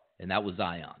star, and that was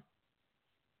Zion. Let's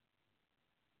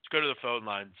go to the phone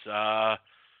lines.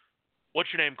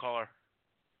 What's your name, caller?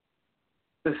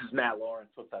 This is Matt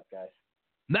Lawrence. What's up, guys?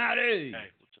 Matty!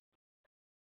 Hey, what's up?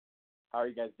 How are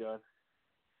you guys doing?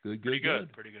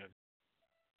 Good. Pretty good.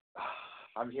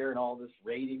 I'm hearing all this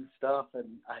rating stuff,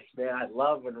 and I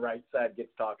love when Right Side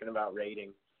gets talking about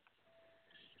rating.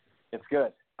 It's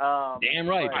good. Damn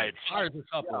right. It fires us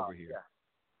up over here. Yeah.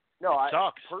 No, it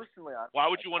sucks. Personally, why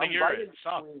would you want to hear right it? It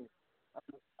sucks.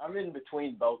 I'm in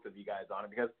between both of you guys on it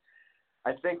because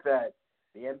I think that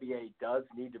the NBA does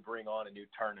need to bring on a new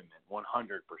tournament,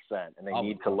 100%, and they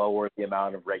need to lower the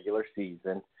amount of regular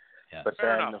season. Yeah. But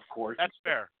fair then, enough. of course, that's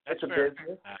fair. It's a fair.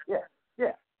 business. Yeah.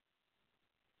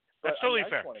 That's totally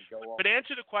fair. But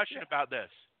answer the question about this.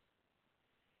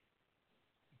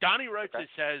 Donnie writes and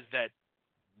says that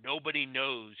nobody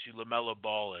knows who LaMelo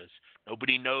Ball is.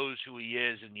 Nobody knows who he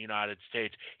is in the United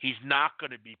States. He's not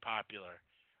going to be popular.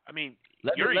 I mean,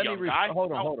 you're a young guy.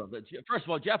 Hold on. First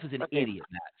of all, Jeff is an idiot,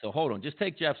 Matt. So hold on. Just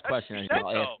take Jeff's question and I'll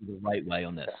ask you the right way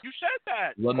on this. You said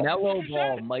that. LaMelo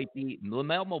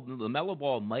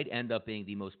Ball might end up being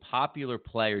the most popular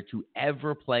player to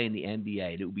ever play in the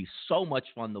NBA, and it would be so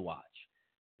much fun to watch.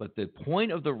 But the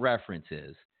point of the reference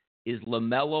is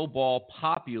LaMelo Ball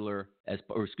as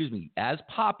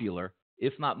popular,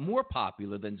 if not more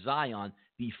popular than Zion,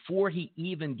 before he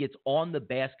even gets on the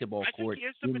basketball court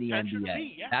in the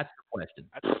NBA? That's the question.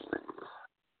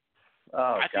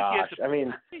 Gosh. I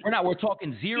mean, we're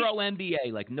talking zero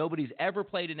NBA, like nobody's ever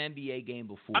played an NBA game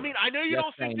before. I mean, I know you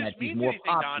don't think this means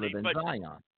anything, Donnie, but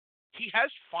Zion. He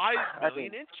has 5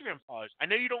 million Instagram followers. I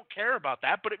know you don't care about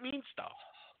that, but it means stuff.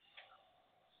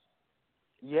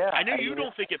 Yeah. I know you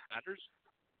don't think it matters.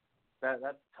 That's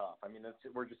tough. I mean,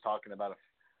 we're just talking about a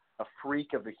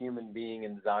freak of a human being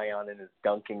in Zion and his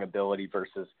dunking ability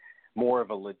versus more of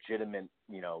a legitimate,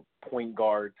 point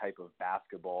guard type of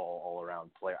basketball all-around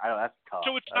player. That's tough.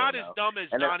 So it's not as dumb as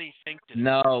Donnie thinks it is.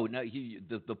 No.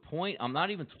 The point, I'm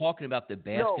not even talking about the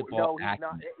basketball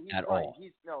acumen at right. all.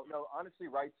 Honestly,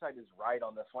 Right Side is right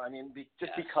on this one. I mean,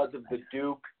 just because of the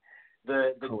Duke,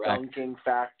 the dunking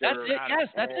factor. That's it. Yes,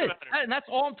 that's it. And that's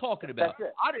all I'm talking about.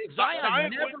 That's it. If Zion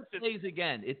never plays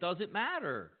again, it doesn't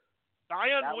matter.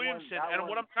 Zion Williamson,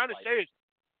 what I'm trying to say is,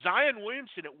 Zion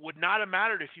Williamson, it would not have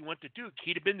mattered if he went to Duke.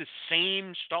 He'd have been the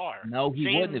same star. No,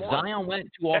 he wouldn't. If Zion went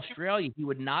to Australia, he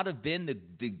would not have been the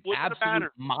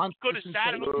absolute monster. He could have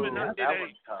sat him and did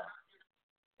was tough.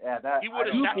 Yeah, he would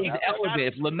have Duke is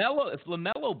elevated. If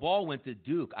LaMelo Ball went to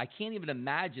Duke, I can't even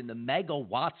imagine the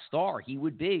megawatt star he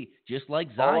would be, just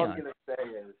like Zion. All I'm going to say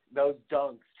is those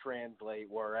dunks translate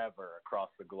wherever across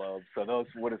the globe, so those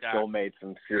would have still made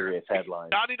some serious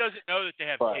headlines. Donnie doesn't know that they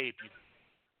have tape.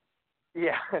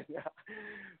 Yeah.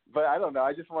 But I don't know.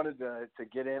 I just wanted to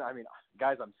get in. I mean,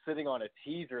 guys, I'm sitting on a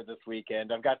teaser this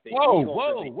weekend. I've got the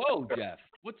Whoa, Jeff.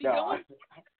 What's he doing?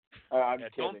 I'm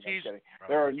kidding.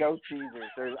 There are no teasers.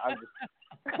 I'm just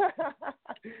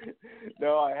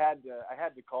No, I had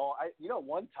to call.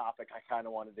 One topic I kind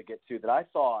of wanted to get to that I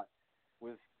thought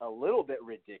was a little bit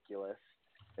ridiculous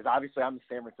is obviously I'm a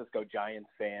San Francisco Giants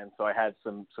fan, so I had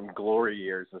some glory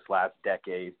years this last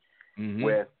decade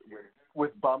with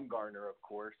Bumgarner, of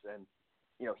course, and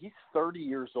he's 30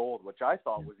 years old, which I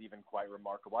thought was even quite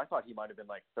remarkable. I thought he might have been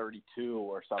like 32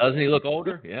 or something. Doesn't he look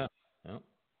older? Yeah.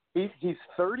 He's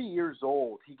 30 years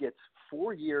old. He gets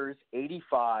 4 years,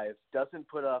 85, doesn't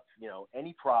put up,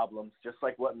 any problems, just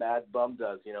like what Mad Bum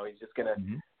does. He's just going to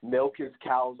milk his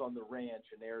cows on the ranch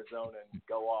in Arizona and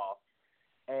go off.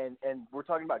 And we're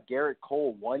talking about Garrett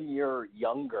Cole, 1 year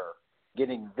younger,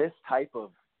 getting this type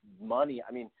of money.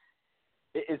 I mean,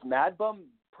 is Mad Bum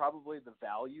probably the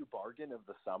value bargain of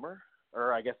the summer?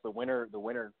 Or I guess the winner,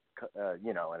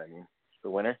 you know what I mean, the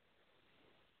winner?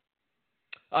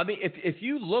 I mean, if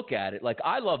you look at it, like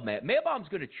I love Mad Bum's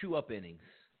going to chew up innings,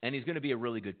 and he's going to be a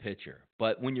really good pitcher.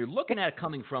 But when you're looking at it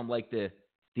coming from like the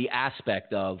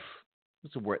aspect of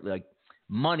what's the word, like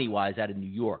money-wise out of New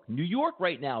York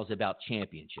right now is about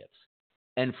championships.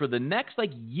 And for the next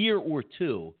like year or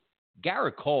two,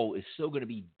 Garrett Cole is still going to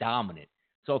be dominant.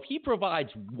 So if he provides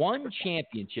one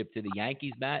championship to the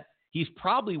Yankees, Matt, he's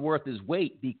probably worth his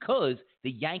weight because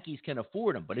the Yankees can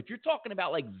afford him. But if you're talking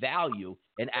about like value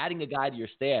and adding a guy to your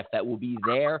staff that will be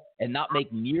there and not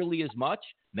make nearly as much,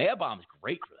 Mayabom's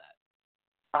great for that.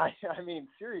 I mean,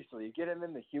 seriously, you get him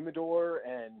in the humidor,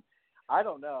 and I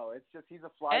don't know. It's just he's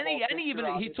a fly ball pitcher.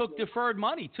 And he took deferred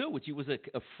money too, which was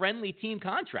a friendly team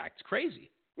contract. It's crazy.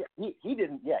 Yeah, he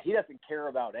didn't. Yeah, he doesn't care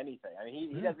about anything. I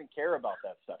mean, he doesn't care about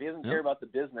that stuff. He doesn't care about the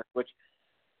business, which,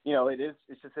 you know, it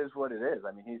just is what it is.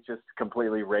 I mean, he's just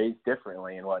completely raised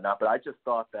differently and whatnot. But I just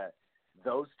thought that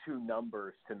those two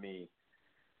numbers to me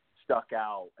stuck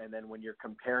out. And then when you're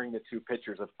comparing the two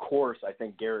pitchers, of course, I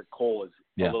think Garrett Cole is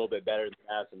a little bit better than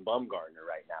Madison Bumgarner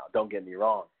right now. Don't get me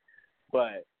wrong,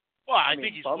 but I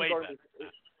think he's way better.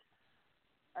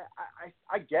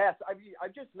 I guess. I mean,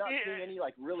 I've just not seen any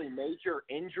like really major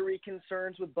injury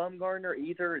concerns with Bumgarner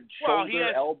either.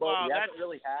 Shoulder, elbow. He hasn't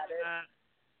really had it.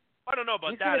 I don't know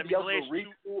about that. I mean, the last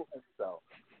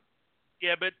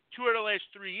but 2 of the last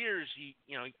 3 years, he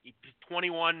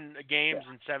 21 games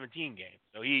and 17 games.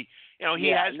 So he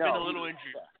has been a little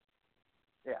injured.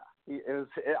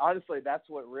 Honestly, that's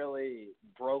what really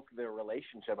broke their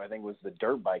relationship. I think was the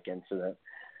dirt bike incident.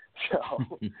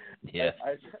 So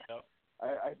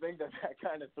I think that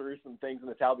kind of threw some things in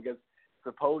the towel because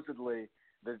supposedly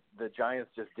the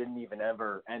Giants just didn't even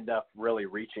ever end up really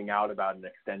reaching out about an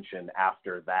extension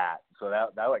after that. So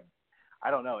that like, I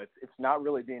don't know. It's not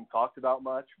really being talked about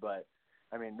much, but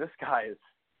I mean, this guy is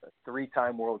a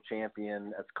 3-time world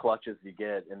champion, as clutch as you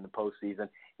get in the postseason.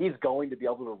 He's going to be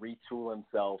able to retool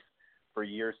himself for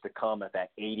years to come at that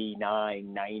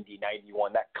 89, 90,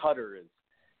 91. That cutter is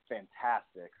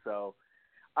fantastic. So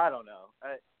I don't know.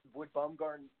 Would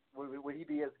Bumgarner, would he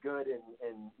be as good in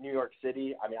New York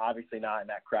City? I mean, obviously not in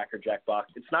that Cracker Jack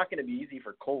box. It's not going to be easy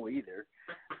for Cole either.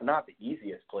 It's not the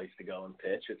easiest place to go and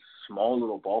pitch. It's a small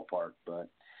little ballpark, but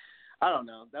I don't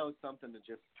know. That was something to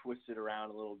just twist it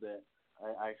around a little bit.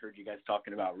 I heard you guys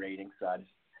talking about ratings, so I just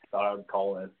thought I would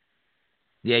call in.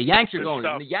 Yeah, Yanks are going.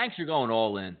 The Yanks are going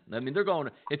all in. I mean, they're going.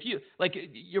 If you like,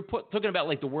 you're talking about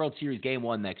like the World Series Game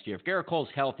 1 next year. If Garrett Cole's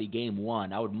healthy Game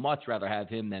 1, I would much rather have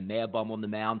him than Mayabum on the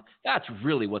mound. That's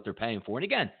really what they're paying for. And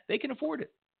again, they can afford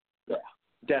it. Yeah,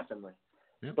 definitely.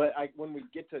 Yep. But when we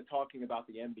get to talking about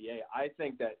the NBA, I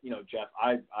think that Jeff,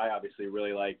 I obviously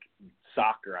really like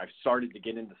soccer. I've started to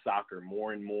get into soccer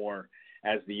more and more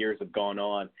as the years have gone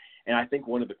on, and I think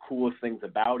one of the coolest things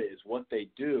about it is what they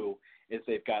do is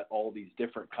they've got all these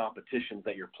different competitions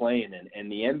that you're playing in.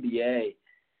 And the NBA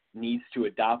needs to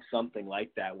adopt something like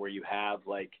that where you have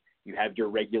your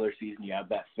regular season, you have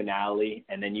that finale,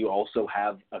 and then you also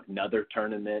have another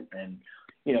tournament and,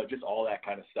 just all that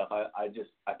kind of stuff.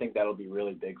 I think that'll be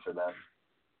really big for them.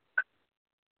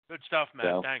 Good stuff, man.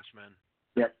 So, thanks, man.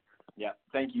 Yep.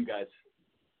 Thank you, guys.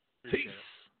 Appreciate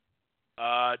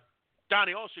it.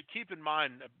 Donnie, also keep in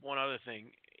mind one other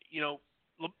thing.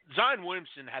 Zion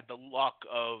Williamson had the luck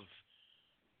of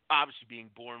obviously being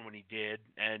born when he did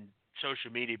and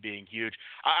social media being huge.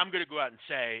 I'm going to go out and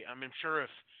say, I'm sure if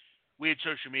we had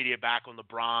social media back on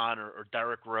LeBron or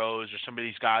Derrick Rose or some of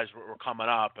these guys were coming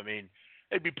up, I mean,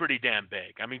 it'd be pretty damn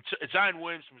big. I mean, Zion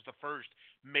Williamson was the first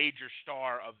major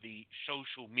star of the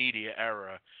social media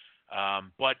era.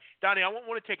 But, Donnie, I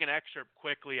want to take an excerpt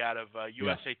quickly out of a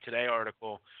USA Today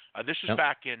article. This was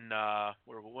back in,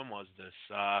 when was this?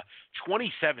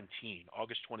 2017,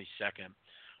 August 22nd.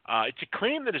 It's a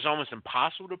claim that is almost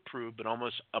impossible to prove, but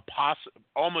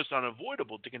almost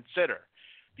unavoidable to consider.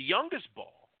 The youngest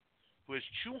ball, who has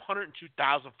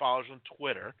 202,000 followers on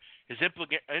Twitter, his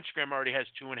Instagram already has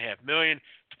 2.5 million.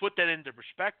 To put that into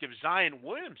perspective, Zion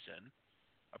Williamson,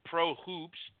 a pro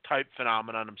hoops type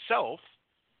phenomenon himself,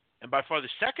 and by far the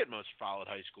second most followed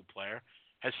high school player,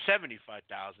 has 75,000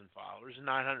 followers and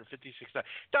 956,000.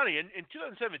 Donnie, in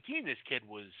 2017, this kid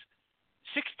was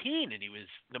 16, and he was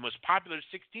the most popular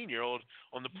 16-year-old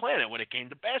on the planet when it came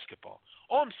to basketball.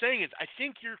 All I'm saying is I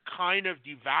think you're kind of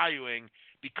devaluing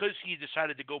because he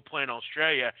decided to go play in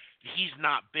Australia. He's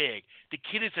not big. The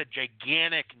kid is a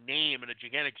gigantic name and a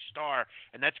gigantic star,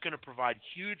 and that's going to provide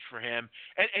huge for him.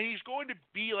 And he's going to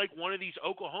be like one of these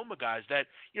Oklahoma guys that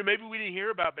maybe we didn't hear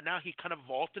about, but now he kind of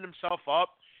vaulted himself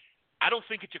up. I don't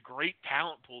think it's a great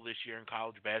talent pool this year in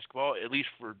college basketball, at least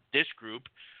for this group.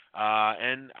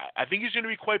 And I think he's going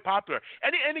to be quite popular.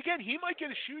 And again, he might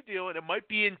get a shoe deal, and it might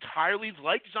be entirely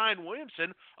like Zion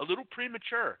Williamson, a little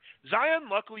premature. Zion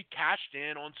luckily cashed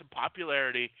in on some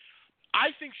popularity.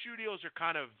 I think shoe deals are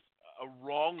kind of a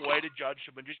wrong way to judge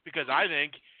someone, just because I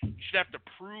think you should have to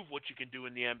prove what you can do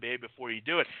in the NBA before you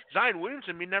do it. Zion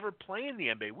Williamson may never play in the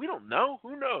NBA. We don't know.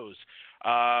 Who knows?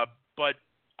 But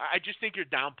I just think you're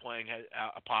downplaying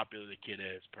how popular the kid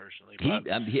is, personally. He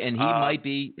might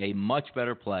be a much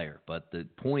better player, but the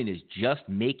point is just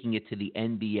making it to the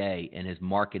NBA and his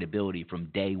marketability from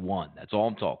day one. That's all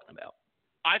I'm talking about.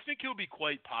 I think he'll be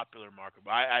quite popular,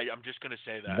 marketable. I'm just going to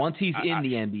say that. Once he's in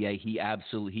the NBA, he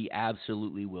absolutely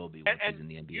will be once he's in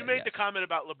the NBA. You made the comment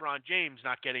about LeBron James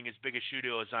not getting as big a shoe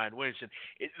deal as Zion Williamson.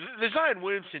 The Zion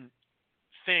Williamson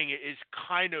thing is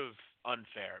kind of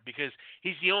unfair because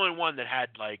he's the only one that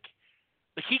had like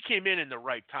he came in the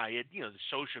right time. He had, the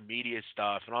social media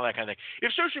stuff and all that kind of thing.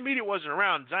 If social media wasn't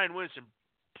around, Zion Williamson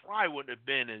probably wouldn't have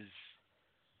been as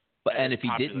and if he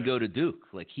popular. didn't go to Duke,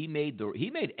 like he made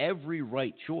every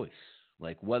right choice.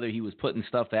 Like whether he was putting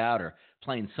stuff out or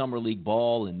playing summer league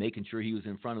ball and making sure he was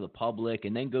in front of the public,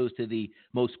 and then goes to the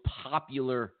most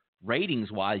popular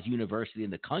ratings-wise university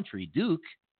in the country, Duke,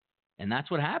 and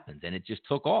that's what happens. And it just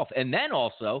took off. And then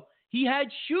also he had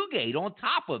Shoegate on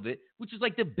top of it, which is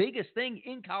like the biggest thing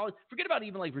in college. Forget about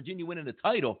even like Virginia winning the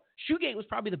title. Shoegate was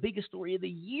probably the biggest story of the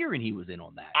year, and he was in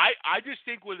on that. I just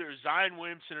think whether it's Zion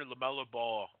Williamson or LaMelo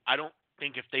Ball, I don't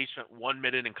think if they spent 1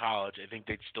 minute in college, I think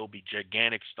they'd still be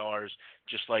gigantic stars,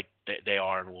 just like they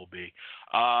are and will be.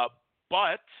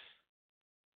 But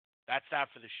that's that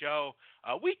for the show.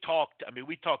 We talked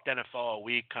NFL all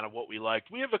week, kind of what we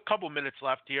liked. We have a couple minutes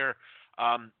left here.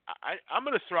 I'm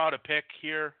going to throw out a pick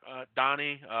here,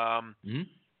 Donnie.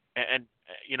 And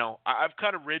I've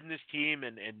kind of ridden this team,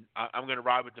 and I'm going to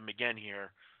ride with them again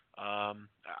here. I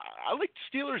like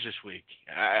the Steelers this week.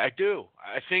 I do.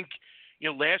 I think,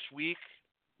 last week,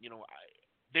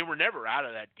 they were never out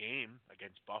of that game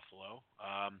against Buffalo.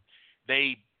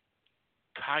 They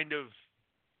kind of,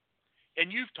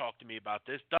 and you've talked to me about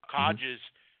this, Duck Hodges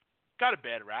got a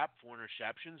bad rap, 4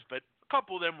 interceptions, but a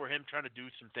couple of them were him trying to do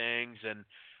some things and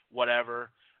whatever.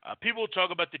 People will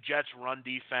talk about the Jets' run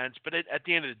defense, but at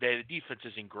the end of the day, the defense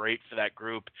isn't great for that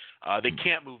group. They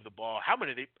can't move the ball. They're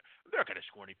not going to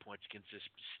score any points against this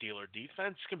Steeler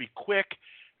defense. It's going to be quick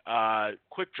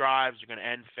drives. They're going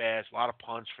to end fast. A lot of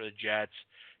punts for the Jets.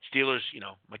 Steelers,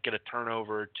 might get a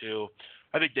turnover or two.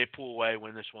 I think they pull away,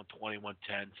 win this one 21-10,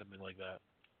 something like that.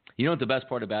 You know what the best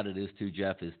part about it is too,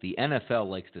 Jeff, is the NFL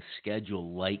likes to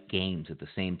schedule light games at the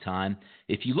same time.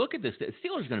 If you look at this, the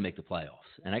Steelers are going to make the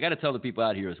playoffs. And I got to tell the people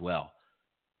out here as well,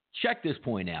 check this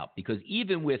point out, because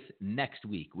even with next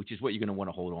week, which is what you're going to want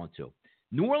to hold on to,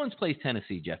 New Orleans plays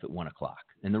Tennessee, Jeff, at 1 o'clock.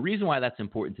 And the reason why that's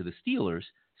important to the Steelers is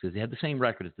because they have the same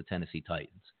record as the Tennessee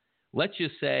Titans. Let's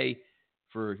just say,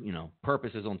 for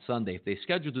purposes on Sunday, if they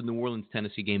scheduled the New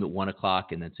Orleans-Tennessee game at 1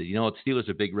 o'clock and then said, Steelers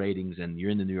are big ratings and you're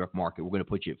in the New York market, we're going to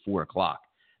put you at 4 o'clock.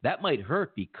 That might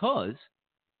hurt because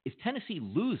if Tennessee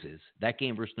loses that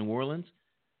game versus New Orleans,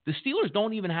 the Steelers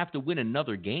don't even have to win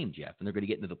another game, Jeff, and they're going to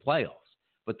get into the playoffs.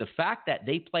 But the fact that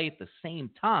they play at the same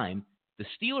time, the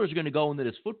Steelers are going to go into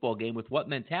this football game with what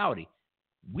mentality?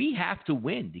 We have to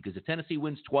win, because if Tennessee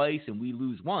wins twice and we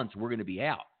lose once, we're going to be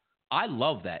out. I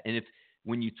love that. And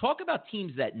when you talk about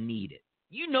teams that need it,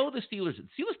 the Steelers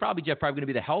probably, Jeff, going to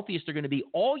be the healthiest they're going to be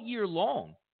all year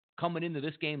long coming into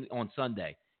this game on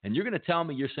Sunday. And you're going to tell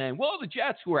me, you're saying, well, the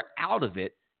Jets, who are out of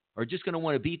it, are just going to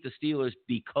want to beat the Steelers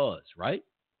because, right?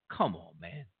 Come on,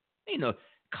 man.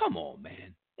 Come on,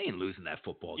 man. They ain't losing that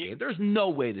football game. There's no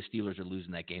way the Steelers are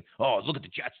losing that game. Oh, look at the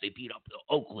Jets. They beat up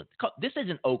Oakland. This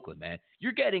isn't Oakland, man.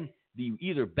 You're getting the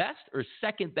either best or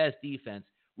second best defense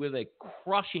with a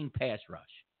crushing pass rush.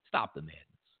 Stop the madness.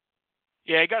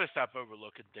 Yeah, you got to stop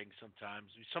overlooking things sometimes.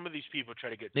 Some of these people try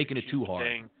to get making it too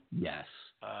hard. Yes.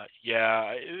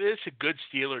 It's a good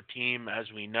Steeler team,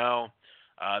 as we know.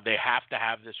 They have to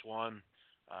have this one.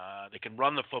 They can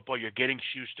run the football. You're getting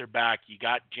Schuster back. You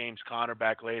got James Conner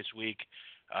back last week.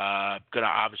 Going to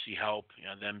obviously help.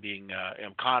 Them being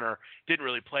Conner didn't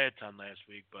really play a ton last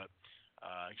week, but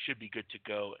should be good to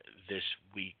go this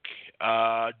week.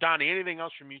 Donnie, anything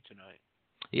else from you tonight?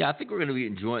 Yeah, I think we're going to be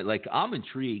enjoying. I'm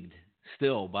intrigued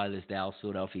still by this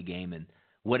Dallas-Philadelphia game and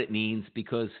what it means,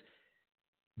 because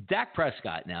Dak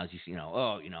Prescott now, as you see,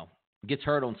 gets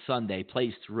hurt on Sunday,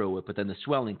 plays through it, but then the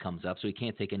swelling comes up, so he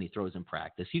can't take any throws in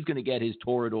practice. He's going to get his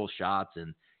Toradol shots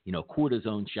and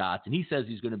cortisone shots, and he says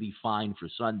he's going to be fine for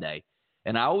Sunday.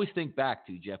 And I always think back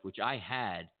to, Jeff, which I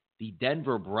had the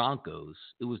Denver Broncos.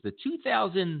 It was the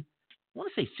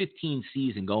 2015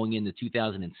 season going into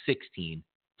 2016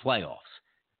 playoffs,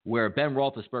 where Ben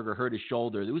Roethlisberger hurt his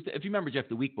shoulder. If you remember, Jeff,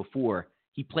 the week before,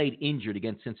 he played injured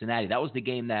against Cincinnati. That was the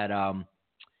game that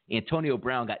Antonio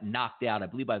Brown got knocked out, I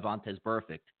believe, by Vontaze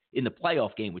Burfict in the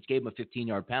playoff game, which gave him a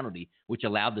 15-yard penalty, which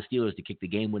allowed the Steelers to kick the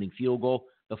game-winning field goal.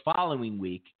 The following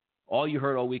week, all you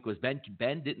heard all week was Ben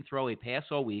didn't throw a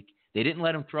pass all week. They didn't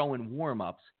let him throw in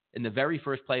warm-ups. In the very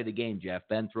first play of the game, Jeff,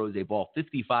 Ben throws a ball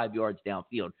 55 yards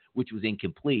downfield, which was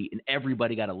incomplete, and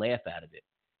everybody got a laugh out of it.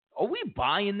 Are we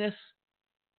buying this?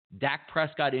 Dak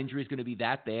Prescott injury is going to be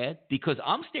that bad? Because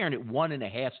I'm staring at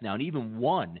 1.5 now, and even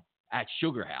 1 at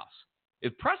Sugar House.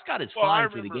 If Prescott is fine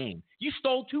for the game, you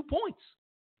stole 2 points.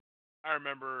 I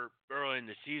remember early in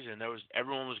the season,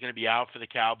 everyone was going to be out for the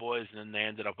Cowboys, and then they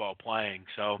ended up all playing.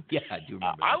 So yeah, I do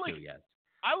remember that too. Yes,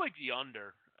 I like the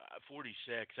under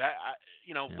 46.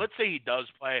 Let's say he does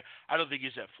play. I don't think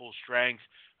he's at full strength.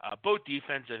 Both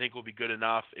defense, I think, will be good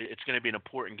enough. It's going to be an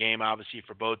important game, obviously,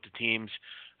 for both the teams.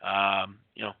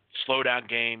 Slow down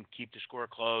game, keep the score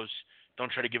close.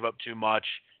 Don't try to give up too much.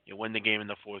 You win the game in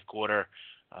the fourth quarter.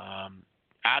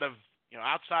 Outside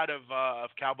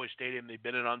of Cowboy Stadium, they've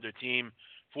been an under team.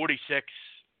 46,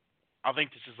 I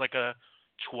think this is like a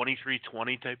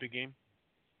 23-20 type of game.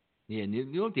 Yeah, and you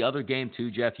know what the other game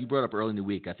too, Jeff? You brought up early in the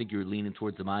week. I think you were leaning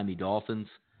towards the Miami Dolphins.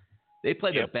 They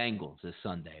play the Bengals this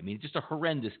Sunday. I mean, just a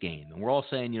horrendous game. And we're all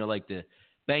saying, the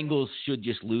Bengals should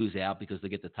just lose out because they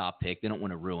get the top pick. They don't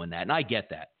want to ruin that. And I get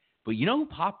that. But you know who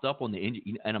popped up on the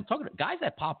injury? And I'm talking about guys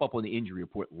that pop up on the injury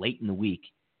report late in the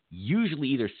week, usually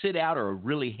either sit out or are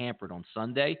really hampered on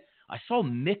Sunday. I saw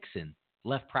Mixon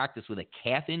left practice with a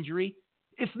calf injury.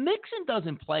 If Mixon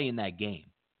doesn't play in that game,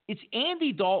 it's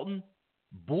Andy Dalton,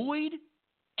 Boyd,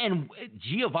 and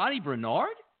Giovanni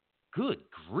Bernard? Good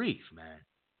grief, man.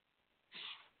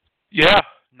 Yeah,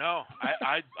 no,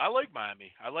 I like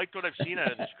Miami. I liked what I've seen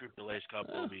out of this group the last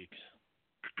couple of weeks.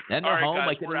 And they're home, guys,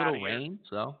 like in a little rain,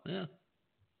 so, yeah.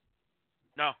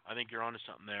 No, I think you're onto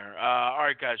something there. All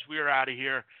right, guys, we are out of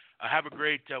here. Have a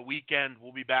great weekend.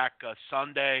 We'll be back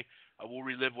Sunday. We'll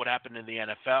relive what happened in the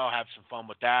NFL, have some fun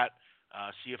with that,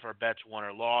 see if our bets won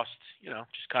or lost,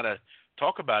 just kind of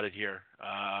talk about it here.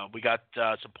 We got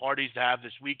some parties to have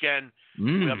this weekend.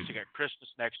 We obviously got Christmas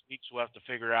next week, so we'll have to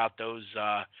figure out those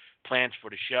plans for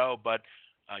the show. But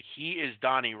he is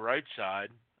Donnie Rightside.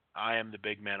 I am the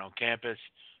big man on campus.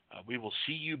 We will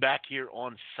see you back here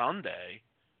on Sunday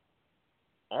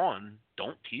on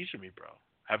Don't Teaser Me, Bro.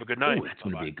 Have a good night. Oh, that's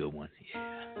going to be a good one.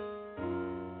 Yeah.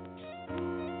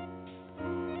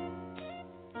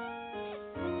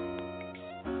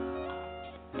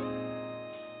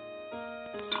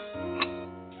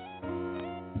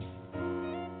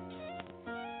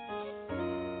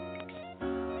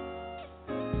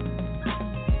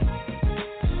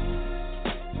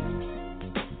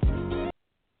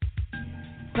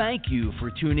 Thank you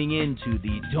for tuning in to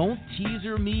the Don't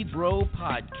Teaser Me Bro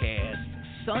podcast,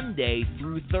 Sunday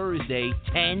through Thursday,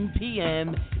 10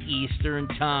 p.m. Eastern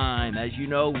Time. As you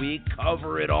know, we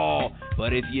cover it all,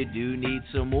 but if you do need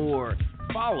some more,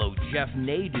 follow Jeff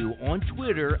Nadeau on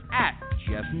Twitter at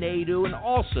Jeff Nadeau, and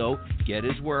also get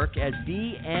his work at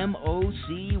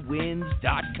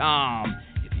BMOCwins.com.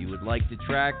 If you would like to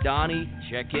track Donnie,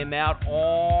 check him out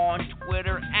on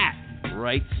Twitter at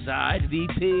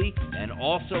RightSideVP, and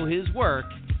also his work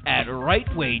at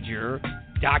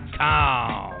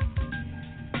RightWager.com.